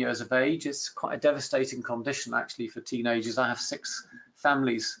 18 years of age. It's quite a devastating condition, actually, for teenagers. I have 6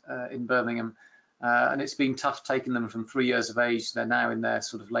 families in Birmingham, and it's been tough taking them from 3 years of age. They're now in their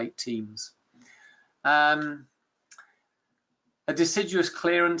sort of late teens. A deciduous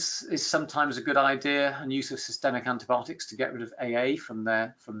clearance is sometimes a good idea, and use of systemic antibiotics to get rid of AA from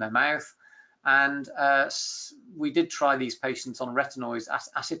their mouth. And we did try these patients on retinoids.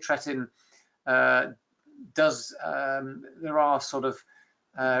 Acitretin there are sort of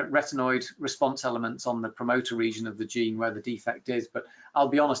retinoid response elements on the promoter region of the gene where the defect is, but I'll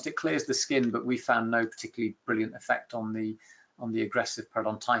be honest, it clears the skin, but we found no particularly brilliant effect on the aggressive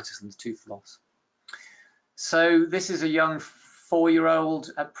periodontitis and the tooth loss. So this is a young 4-year-old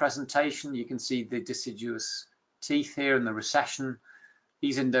at presentation. You can see the deciduous teeth here and the recession.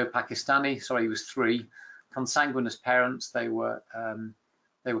 He's Indo-Pakistani, sorry, he was 3. consanguineous parents. They were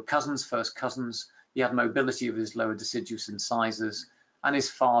cousins, first cousins. He had mobility of his lower deciduous incisors, and his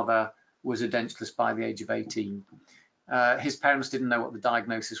father was edentulous by the age of 18. His parents didn't know what the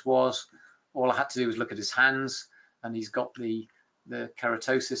diagnosis was. All I had to do was look at his hands, and he's got the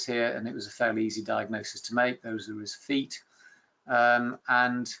keratosis here, and it was a fairly easy diagnosis to make. Those are his feet,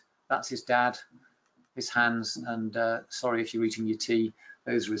 and that's his dad, his hands, and sorry if you're eating your tea,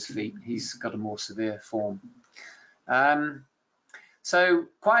 those are his feet. He's got a more severe form. So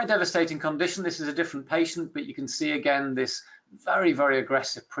quite a devastating condition. This is a different patient, but you can see again this very, very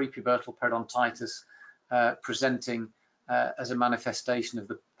aggressive prepubertal periodontitis presenting as a manifestation of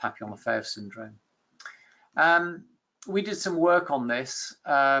the Papillon-Lefebvre syndrome. We did some work on this.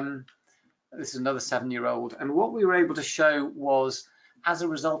 This is another 7-year-old, and what we were able to show was, as a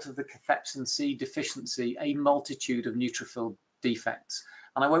result of the cathepsin C deficiency, a multitude of neutrophil defects.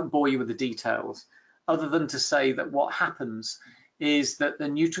 And I won't bore you with the details, other than to say that what happens is that the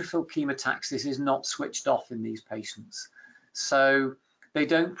neutrophil chemotaxis is not switched off in these patients. So they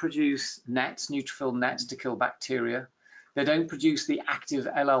don't produce nets, neutrophil nets, to kill bacteria. They don't produce the active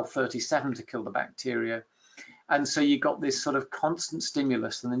LL37 to kill the bacteria. And so you got this sort of constant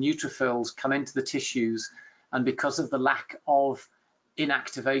stimulus, and the neutrophils come into the tissues, and because of the lack of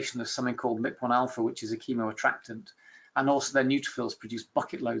inactivation of something called MIP1 alpha, which is a chemoattractant, and also their neutrophils produce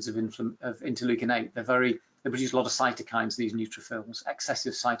bucket loads of interleukin 8. They produce a lot of cytokines, these neutrophils,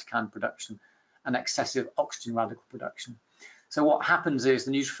 excessive cytokine production and excessive oxygen radical production. So what happens is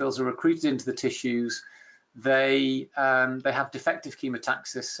the neutrophils are recruited into the tissues. They have defective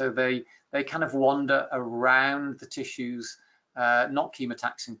chemotaxis, so they kind of wander around the tissues, not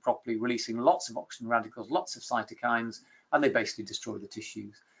chemotaxing properly, releasing lots of oxygen radicals, lots of cytokines, and they basically destroy the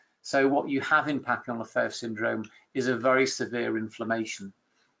tissues. So what you have in Papillon-Lefebvre syndrome is a very severe inflammation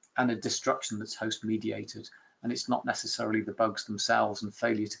and a destruction that's host mediated. And it's not necessarily the bugs themselves and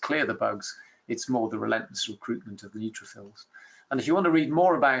failure to clear the bugs, it's more the relentless recruitment of the neutrophils. And if you want to read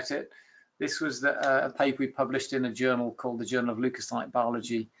more about it, this was a paper we published in a journal called the Journal of Leukocyte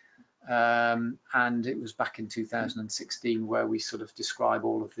Biology, and it was back in 2016 where we sort of describe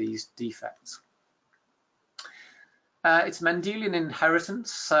all of these defects. It's Mendelian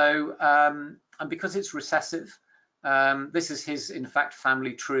inheritance, so and because it's recessive, this is his, in fact,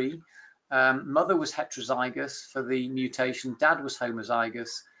 family tree. Mother was heterozygous for the mutation, dad was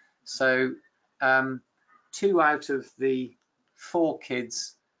homozygous, so 2 out of the 4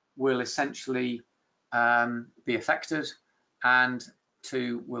 kids will essentially be affected, and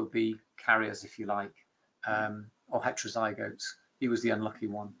 2 will be carriers, if you like, or heterozygotes. He was the unlucky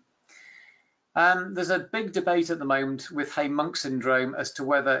one. There's a big debate at the moment with Hay-Monk syndrome as to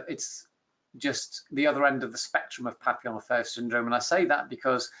whether it's just the other end of the spectrum of Papillon-Lefebvre syndrome. And I say that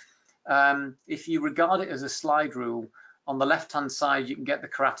because if you regard it as a slide rule, on the left-hand side, you can get the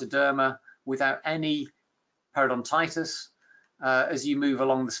keratoderma without any periodontitis. As you move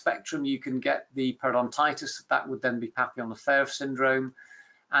along the spectrum, you can get the periodontitis. That would then be Papillon-Lefebvre syndrome.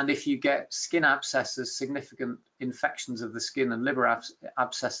 And if you get skin abscesses, significant infections of the skin and liver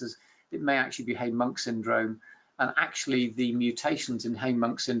abscesses, it may actually be Hay-Monk syndrome. And actually, the mutations in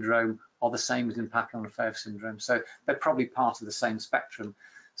Hay-Monk syndrome are the same as in Papillon-Lefebvre syndrome. So they're probably part of the same spectrum.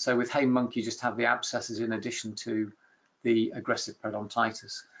 So with Hay-Monk, you just have the abscesses in addition to the aggressive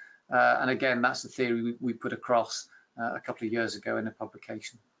periodontitis. And again, that's the theory we put across a couple of years ago in a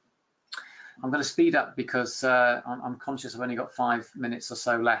publication. I'm going to speed up because I'm conscious I've only got 5 minutes or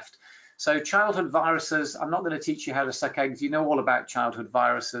so left. So childhood viruses, I'm not going to teach you how to suck eggs. You know all about childhood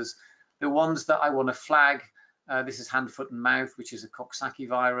viruses. The ones that I want to flag, this is hand, foot and mouth, which is a Coxsackie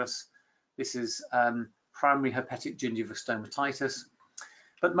virus. This is primary herpetic gingival stomatitis.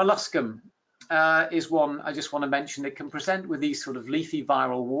 But molluscum is one I just want to mention. It can present with these sort of leafy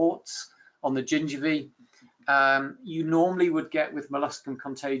viral warts on the gingivae. You normally would get with molluscum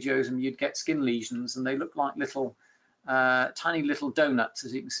contagiosum, you'd get skin lesions, and they look like little, tiny little donuts,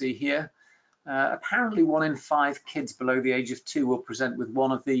 as you can see here. Apparently 1 in 5 kids below the age of 2 will present with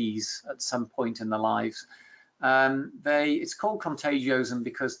one of these at some point in their lives. It's called contagiosum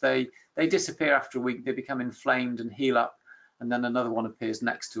because they disappear after a week, they become inflamed and heal up, and then another one appears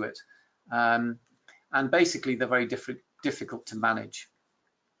next to it. And basically they're very difficult to manage.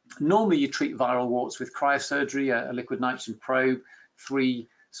 Normally you treat viral warts with cryosurgery, a liquid nitrogen probe. 3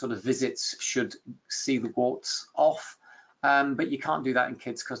 sort of visits should see the warts off, but you can't do that in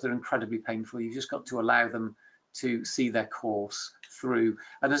kids because they're incredibly painful. You've just got to allow them to see their course through.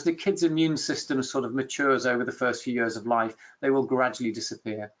 And as the kid's immune system sort of matures over the first few years of life, they will gradually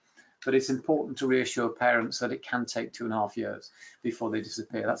disappear. but it's important to reassure parents that it can take 2.5 years before they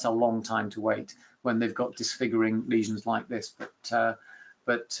disappear. That's a long time to wait when they've got disfiguring lesions like this,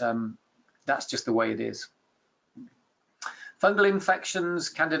 but that's just the way it is. Fungal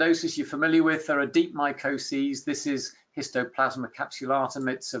infections, candidosis you're familiar with. There are deep mycoses. This is histoplasma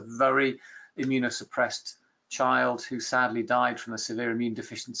capsulatum. It's a very immunosuppressed child who sadly died from a severe immune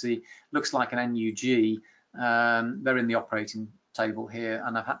deficiency. Looks like an NUG. They're in the operating table here,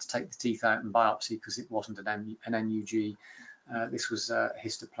 and I've had to take the teeth out and biopsy because it wasn't an NUG. This was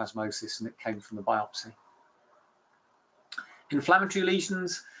histoplasmosis, and it came from the biopsy. Inflammatory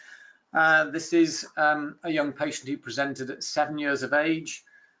lesions. This is a young patient who presented at 7 years of age,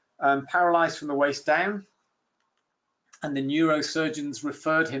 paralyzed from the waist down, and the neurosurgeons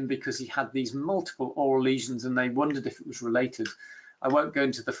referred him because he had these multiple oral lesions and they wondered if it was related. I won't go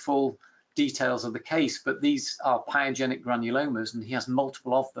into the full details of the case, but these are pyogenic granulomas and he has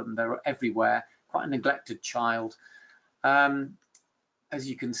multiple of them. They're everywhere, quite a neglected child, as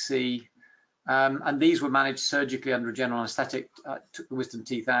you can see. And these were managed surgically under a general anesthetic. Took the wisdom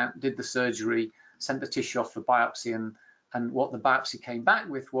teeth out, did the surgery, sent the tissue off for biopsy, and what the biopsy came back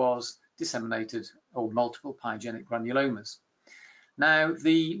with was disseminated or multiple pyogenic granulomas. Now,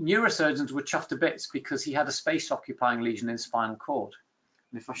 the neurosurgeons were chuffed to bits because he had a space-occupying lesion in spinal cord.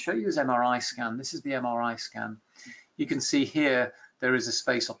 And if I show you his MRI scan, this is the MRI scan, you can see here there is a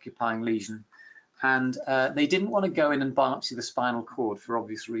space-occupying lesion. And they didn't want to go in and biopsy the spinal cord for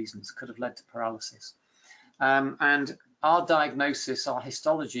obvious reasons. Could have led to paralysis. And our diagnosis, our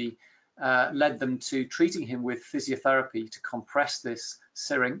histology, led them to treating him with physiotherapy to compress this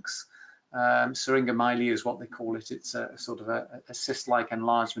syrinx. Syringomyelia is what they call it. It's a sort of a cyst-like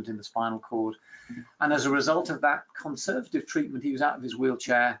enlargement in the spinal cord. And as a result of that conservative treatment, he was out of his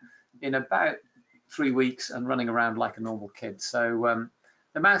wheelchair in about 3 weeks and running around like a normal kid. So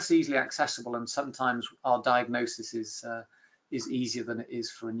the mouth's easily accessible, and sometimes our diagnosis is easier than it is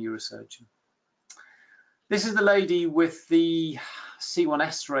for a neurosurgeon. This is the lady with the C1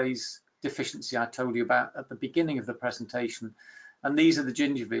 esterase deficiency I told you about at the beginning of the presentation, and these are the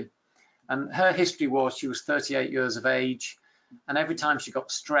gingivae. And her history was she was 38 years of age, and every time she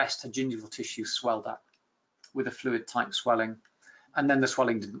got stressed, her gingival tissue swelled up with a fluid-type swelling, and then the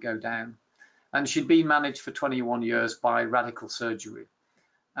swelling didn't go down. And she'd been managed for 21 years by radical surgery.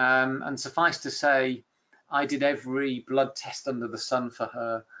 And suffice to say, I did every blood test under the sun for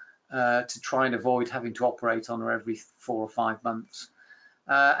her to try and avoid having to operate on her every 4 or 5 months.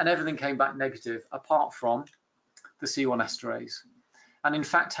 And everything came back negative, apart from the C1 esterase. And in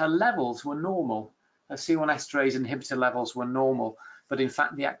fact, her levels were normal. Her C1 esterase inhibitor levels were normal, but in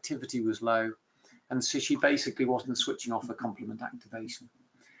fact, the activity was low. And so she basically wasn't switching off her complement activation.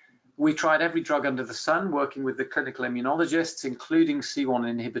 We tried every drug under the sun, working with the clinical immunologists, including C1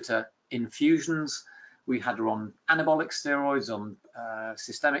 inhibitor infusions. We had her on anabolic steroids, on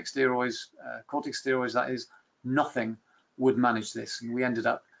systemic steroids, corticosteroids, that is. Nothing would manage this. And we ended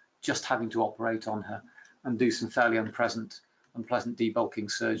up just having to operate on her and do some fairly unpleasant debulking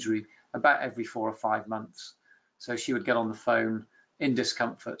surgery about every 4 or 5 months. So she would get on the phone in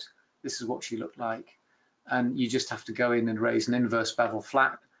discomfort. This is what she looked like. And you just have to go in and raise an inverse bevel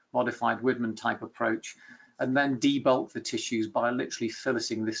flap, modified Widman type approach, and then debulk the tissues by literally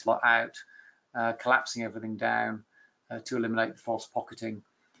filleting this lot out, collapsing everything down to eliminate the false pocketing.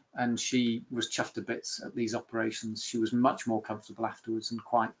 And she was chuffed to bits at these operations. She was much more comfortable afterwards and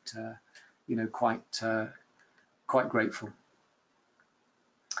quite grateful.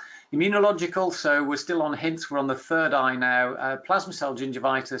 Immunological, so we're still on hints. We're on the third eye now. Plasma cell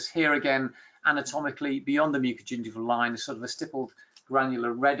gingivitis, here again, anatomically beyond the mucogingival line, sort of a stippled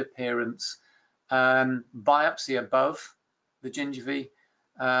granular red appearance, biopsy above the gingivae.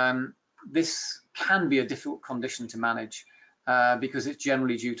 This can be a difficult condition to manage because it's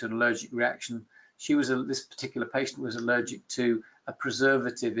generally due to an allergic reaction. This particular patient was allergic to a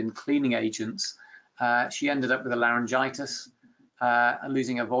preservative in cleaning agents. She ended up with a laryngitis,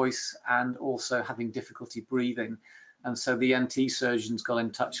 losing her voice, and also having difficulty breathing. And so the NT surgeons got in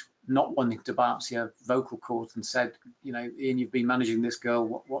touch, not wanting to biopsy her vocal cords, and said, you know, Ian, you've been managing this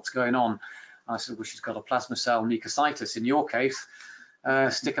girl, what's going on? And I said, well, she's got a plasma cell mucositis. In your case,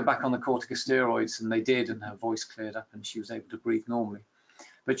 stick her back on the corticosteroids. And they did, and her voice cleared up and she was able to breathe normally.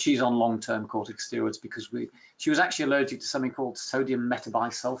 But she's on long-term corticosteroids because she was actually allergic to something called sodium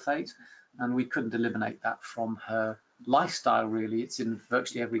metabisulfate, and we couldn't eliminate that from her lifestyle, really. It's in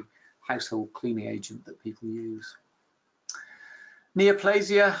virtually every household cleaning agent that people use.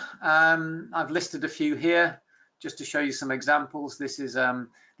 Neoplasia, I've listed a few here just to show you some examples. This is the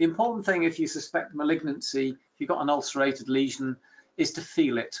important thing if you suspect malignancy, if you've got an ulcerated lesion, is to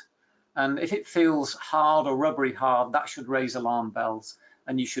feel it. And if it feels hard or rubbery hard, that should raise alarm bells,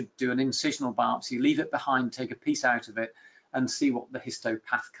 and you should do an incisional biopsy, leave it behind, take a piece out of it, and see what the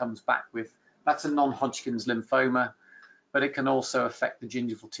histopath comes back with. That's a non-Hodgkin's lymphoma, but it can also affect the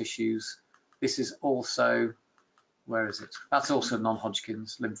gingival tissues. This is also, where is it? That's also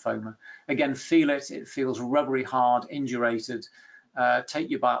non-Hodgkin's lymphoma. Again, feel it. It feels rubbery hard, indurated. Take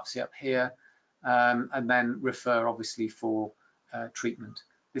your biopsy up here, and then refer, obviously, for treatment.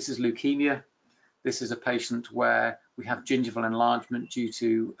 This is leukemia. This is a patient where we have gingival enlargement due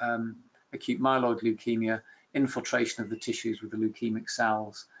to acute myeloid leukemia, infiltration of the tissues with the leukemic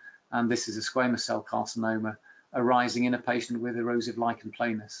cells. And this is a squamous cell carcinoma arising in a patient with erosive lichen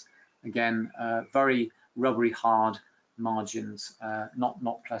planus. Again, very rubbery hard margins,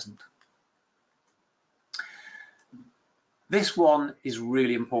 not pleasant. This one is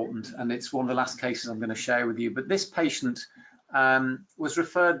really important, and it's one of the last cases I'm going to share with you. But this patient was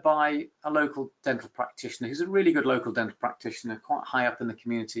referred by a local dental practitioner, who's a really good local dental practitioner, quite high up in the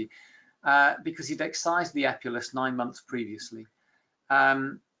community, because he'd excised the epulus 9 months previously,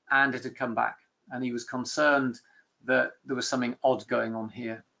 and it had come back, and he was concerned that there was something odd going on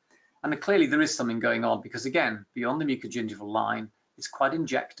here. And clearly there is something going on, because again, beyond the mucogingival line, it's quite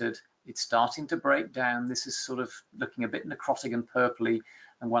injected, it's starting to break down. This is sort of looking a bit necrotic and purpley,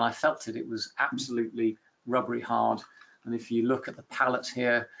 and when I felt it, it was absolutely rubbery hard. And if you look at the palate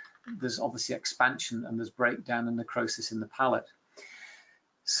here, there's obviously expansion and there's breakdown and necrosis in the palate.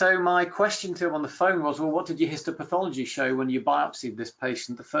 So my question to him on the phone was, well, what did your histopathology show when you biopsied this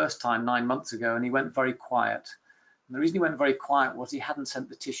patient the first time 9 months ago? And he went very quiet. And the reason he went very quiet was he hadn't sent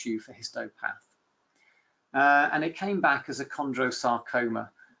the tissue for histopath. And it came back as a chondrosarcoma,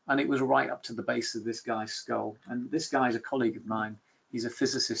 and it was right up to the base of this guy's skull. And this guy's a colleague of mine. He's a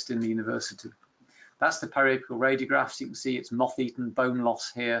physicist in the university. That's the periapical radiographs. You can see it's moth-eaten, bone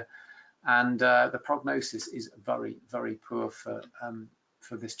loss here, and the prognosis is very, very poor for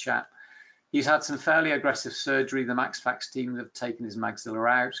this chap. He's had some fairly aggressive surgery. The MaxFax team have taken his maxilla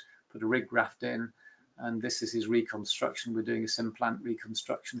out, put a rig graft in, and this is his reconstruction. We're doing a simplant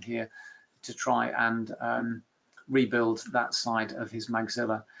reconstruction here to try and rebuild that side of his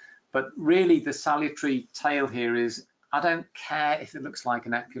maxilla. But really, the salutary tale here is, I don't care if it looks like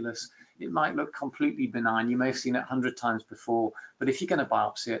an epulus. It might look completely benign. You may have seen it 100 times before, but if you're going to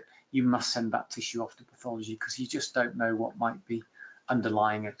biopsy it, you must send that tissue off to pathology, because you just don't know what might be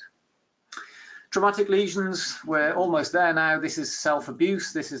underlying it. Traumatic lesions, we're almost there now. This is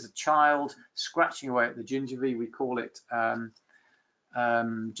self-abuse. This is a child scratching away at the gingivae. We call it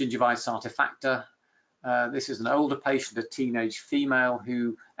gingivitis artefacta. This is an older patient, a teenage female,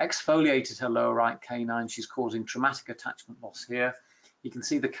 who exfoliated her lower right canine. She's causing traumatic attachment loss here. You can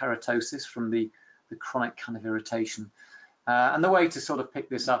see the keratosis from the chronic kind of irritation. And the way to sort of pick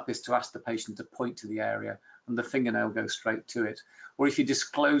this up is to ask the patient to point to the area, and the fingernail goes straight to it. Or if you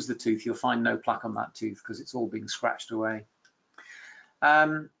disclose the tooth, you'll find no plaque on that tooth because it's all being scratched away.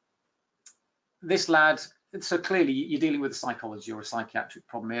 This lad, so clearly you're dealing with a psychology or a psychiatric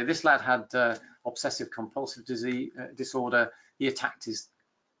problem here. This lad had obsessive compulsive disorder. He attacked his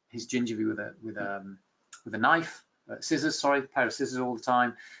gingiva with a knife. Scissors, a pair of scissors all the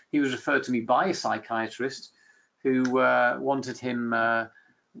time. He was referred to me by a psychiatrist who wanted to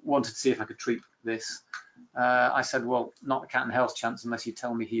see if I could treat this. I said, well, not a cat and hell's chance unless you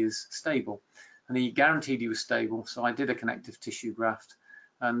tell me he is stable. And he guaranteed he was stable, so I did a connective tissue graft.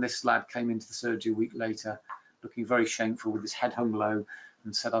 And this lad came into the surgery a week later, looking very shameful with his head hung low,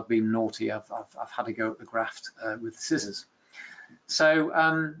 and said, I've been naughty, I've had to go at the graft with the scissors. So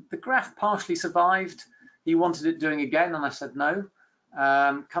the graft partially survived. He wanted it doing again, and I said no.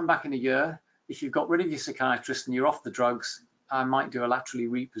 Come back in a year. If you've got rid of your psychiatrist and you're off the drugs, I might do a laterally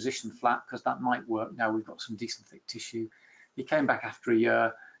repositioned flap, because that might work. Now we've got some decent thick tissue. He came back after a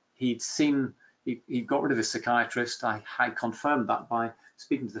year. He got rid of his psychiatrist. I confirmed that by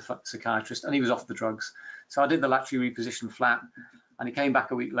speaking to the psychiatrist, and he was off the drugs. So I did the laterally repositioned flap, and he came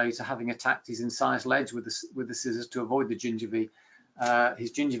back a week later having attacked his incised ledge with the scissors to avoid the gingivae.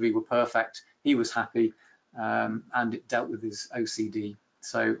 His gingivae were perfect. He was happy. And it dealt with his OCD.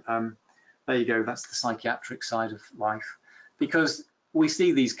 So there you go, that's the psychiatric side of life. Because we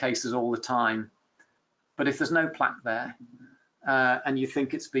see these cases all the time, but if there's no plaque there and you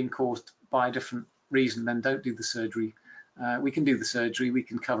think it's been caused by a different reason, then don't do the surgery. We can do the surgery, we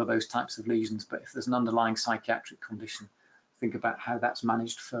can cover those types of lesions, but if there's an underlying psychiatric condition, think about how that's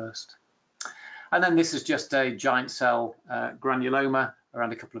managed first. And then this is just a giant cell granuloma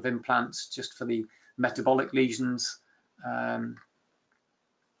around a couple of implants, just for the metabolic lesions.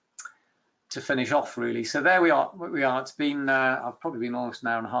 finish off, really. So there we are. It's been I've probably been almost an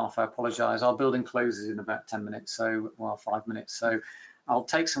hour and a half. I apologize. Our building closes in about 10 minutes, so, well, 5 minutes, so I'll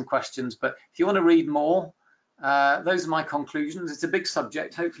take some questions. But if you want to read more, those are my conclusions. It's a big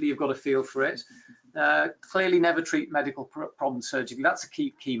subject. Hopefully you've got a feel for it. Clearly never treat medical problems surgically. That's a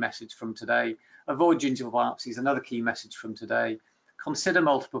key message from today. Avoid gingival biopsies, another key message from today. Consider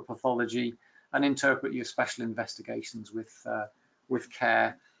multiple pathology and interpret your special investigations with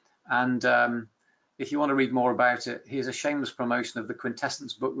care. And if you want to read more about it, here's a shameless promotion of the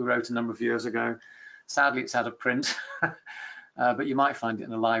Quintessence book we wrote a number of years ago. Sadly, it's out of print, but you might find it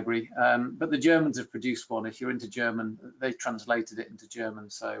in a library. But the Germans have produced one. If you're into German, they translated it into German.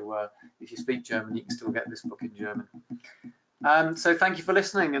 So if you speak German, you can still get this book in German. So thank you for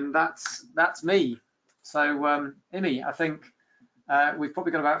listening, and that's me. So Imi, I think we've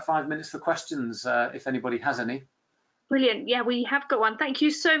probably got about 5 minutes for questions, if anybody has any. Brilliant. Yeah, we have got one. Thank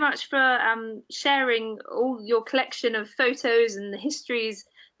you so much for sharing all your collection of photos and the histories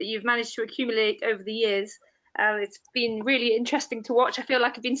that you've managed to accumulate over the years. It's been really interesting to watch. I feel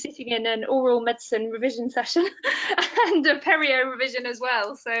like I've been sitting in an oral medicine revision session and a perio revision as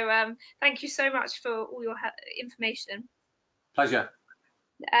well. So thank you so much for all your information. Pleasure.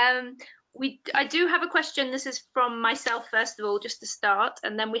 I do have a question. This is from myself, first of all, just to start,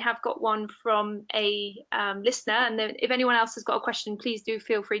 and then we have got one from a listener. And then if anyone else has got a question, please do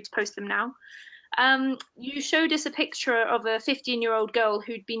feel free to post them now. You showed us a picture of a 15-year-old girl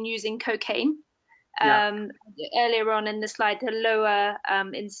who'd been using cocaine earlier on in the slide, the lower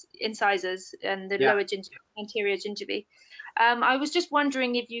incisors and the lower anterior gingivae. I was just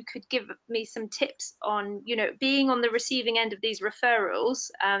wondering if you could give me some tips on, being on the receiving end of these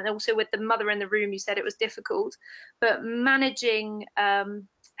referrals, and also with the mother in the room, you said it was difficult, but managing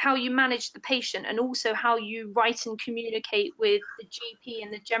how you manage the patient and also how you write and communicate with the GP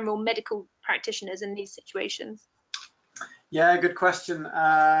and the general medical practitioners in these situations. Yeah, good question.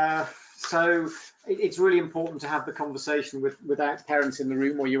 So it's really important to have the conversation without parents in the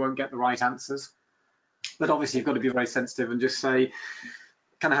room, or you won't get the right answers. But obviously you've got to be very sensitive and just say,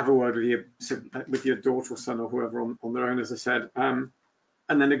 can I have a word with your daughter or son or whoever on their own, as I said, and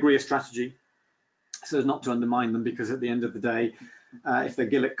then agree a strategy so as not to undermine them, because at the end of the day, if they're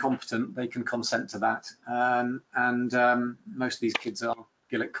Gillick competent, they can consent to that. Most of these kids are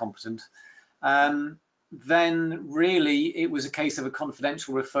Gillick competent. Then really it was a case of a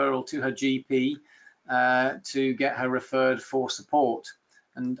confidential referral to her GP to get her referred for support.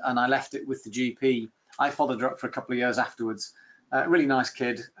 And I left it with the GP. I followed her up for a couple of years afterwards. Really nice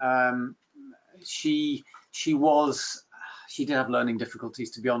kid. She did have learning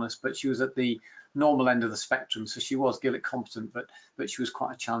difficulties, to be honest, but she was at the normal end of the spectrum, so she was Gillick competent, but she was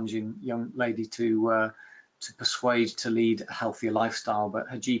quite a challenging young lady to persuade to lead a healthier lifestyle. But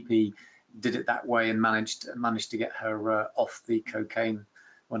her GP did it that way and managed to get her off the cocaine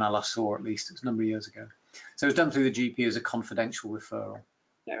when I last saw her, at least. It was a number of years ago. So it was done through the GP as a confidential referral.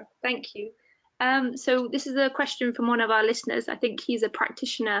 Thank you. So this is a question from one of our listeners. I think he's a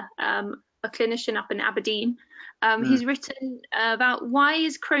practitioner, a clinician up in Aberdeen. He's written about why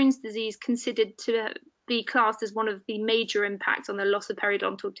is Crohn's disease considered to be classed as one of the major impacts on the loss of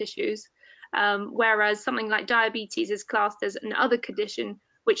periodontal tissues, whereas something like diabetes is classed as another condition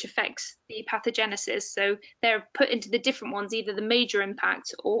which affects the pathogenesis. So they're put into the different ones, either the major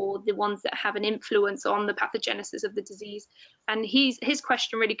impact or the ones that have an influence on the pathogenesis of the disease. And his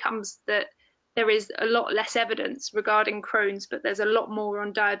question really comes that there is a lot less evidence regarding Crohn's, but there's a lot more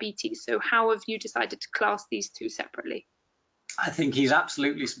on diabetes. So how have you decided to class these two separately? I think he's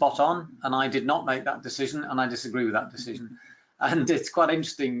absolutely spot on, and I did not make that decision, and I disagree with that decision. And it's quite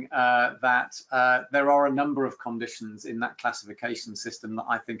interesting that there are a number of conditions in that classification system that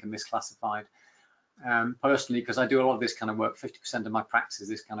I think are misclassified. Personally, because I do a lot of this kind of work, 50% of my practice is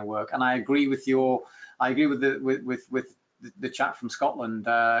this kind of work, and I agree with the chap from Scotland.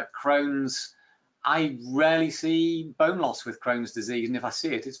 Crohn's, I rarely see bone loss with Crohn's disease, and if I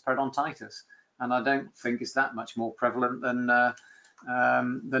see it, it's periodontitis, and I don't think it's that much more prevalent than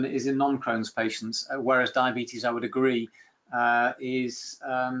it is in non-Crohn's patients. Whereas diabetes, I would agree, is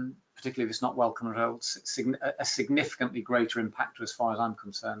particularly if it's not well controlled, a significantly greater impactor as far as I'm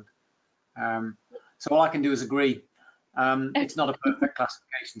concerned. So all I can do is agree. It's not a perfect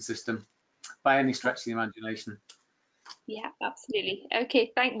classification system by any stretch of the imagination. Yeah, absolutely.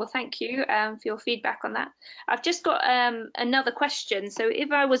 Okay, thank you for your feedback on that. I've just got another question. So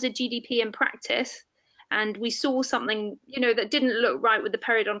if I was a GDP in practice and we saw something, that didn't look right with the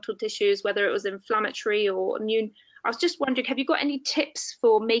periodontal tissues, whether it was inflammatory or immune, I was just wondering, have you got any tips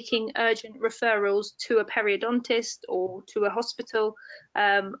for making urgent referrals to a periodontist or to a hospital?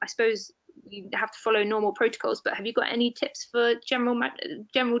 I suppose you have to follow normal protocols, but have you got any tips for general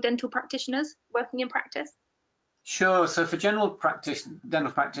dental practitioners working in practice? Sure. So for dental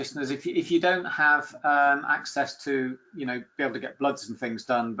practitioners, if you don't have access to, be able to get bloods and things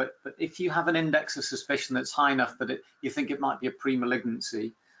done, but if you have an index of suspicion that's high enough that you think it might be a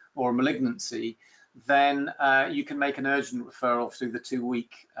pre-malignancy or a malignancy, then you can make an urgent referral through the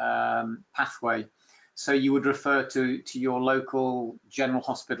 2-week pathway. So you would refer to your local general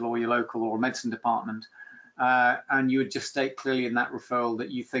hospital or your local oral medicine department, and you would just state clearly in that referral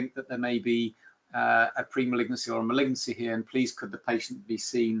that you think that there may be a pre-malignancy or a malignancy here, and please could the patient be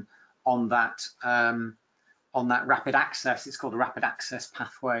seen on that rapid access. It's called a rapid access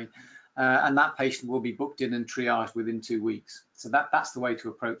pathway, and that patient will be booked in and triaged within 2 weeks. So that's the way to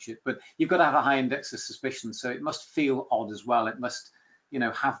approach it. But you've got to have a high index of suspicion, so it must feel odd as well. It must,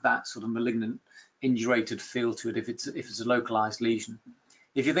 have that sort of malignant, indurated feel to it if it's a localized lesion.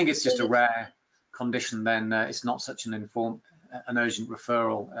 If you think it's just a rare condition, then it's not such an urgent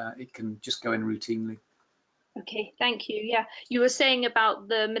referral. It can just go in routinely. Okay, thank you. Yeah, you were saying about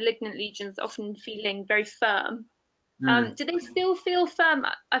the malignant lesions often feeling very firm. Do they still feel firm?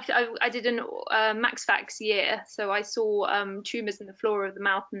 I did a Max Fax year, so I saw tumours in the flora of the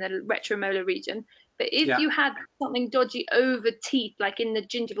mouth in the retromolar region. But if you had something dodgy over teeth, like in the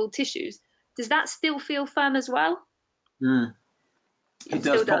gingival tissues, does that still feel firm as well? It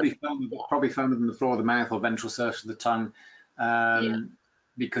does, probably firmer than the floor of the mouth or ventral surface of the tongue,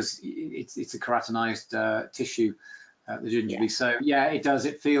 because it's a keratinized tissue, the gingiva. So yeah, it does.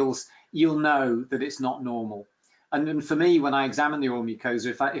 It feels, you'll know that it's not normal. And then for me, when I examine the oral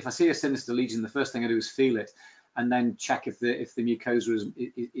mucosa, if I see a sinister lesion, the first thing I do is feel it, and then check if the mucosa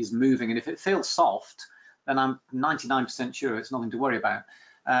is moving. And if it feels soft, then I'm 99% sure it's nothing to worry about.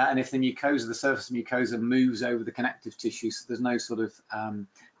 And if the mucosa, the surface mucosa, moves over the connective tissue, so there's no sort of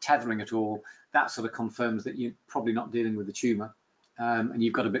tethering at all, that sort of confirms that you're probably not dealing with the tumour, and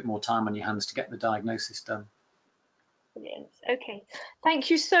you've got a bit more time on your hands to get the diagnosis done. Brilliant. Okay, thank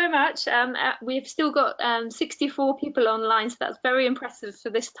you so much. We've still got 64 people online, so that's very impressive for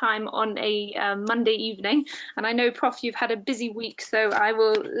this time on a Monday evening. And I know, Prof, you've had a busy week, so I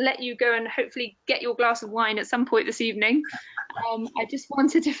will let you go and hopefully get your glass of wine at some point this evening. I just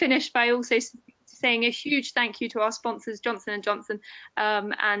wanted to finish by also saying a huge thank you to our sponsors, Johnson & Johnson.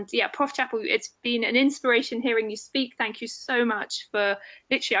 And yeah, Prof Chapple, it's been an inspiration hearing you speak. Thank you so much for,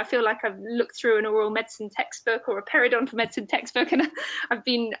 literally, I feel like I've looked through an oral medicine textbook or a periodontal medicine textbook, and I've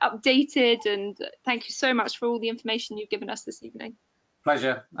been updated. And thank you so much for all the information you've given us this evening.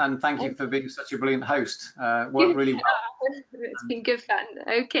 Pleasure, and thank you for being such a brilliant host. Worked really well. It's been good fun.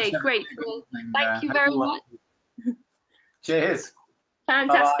 Okay, great. Well, thank you very much. Cheers.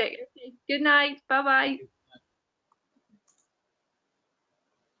 Fantastic. Okay, good night. Bye-bye.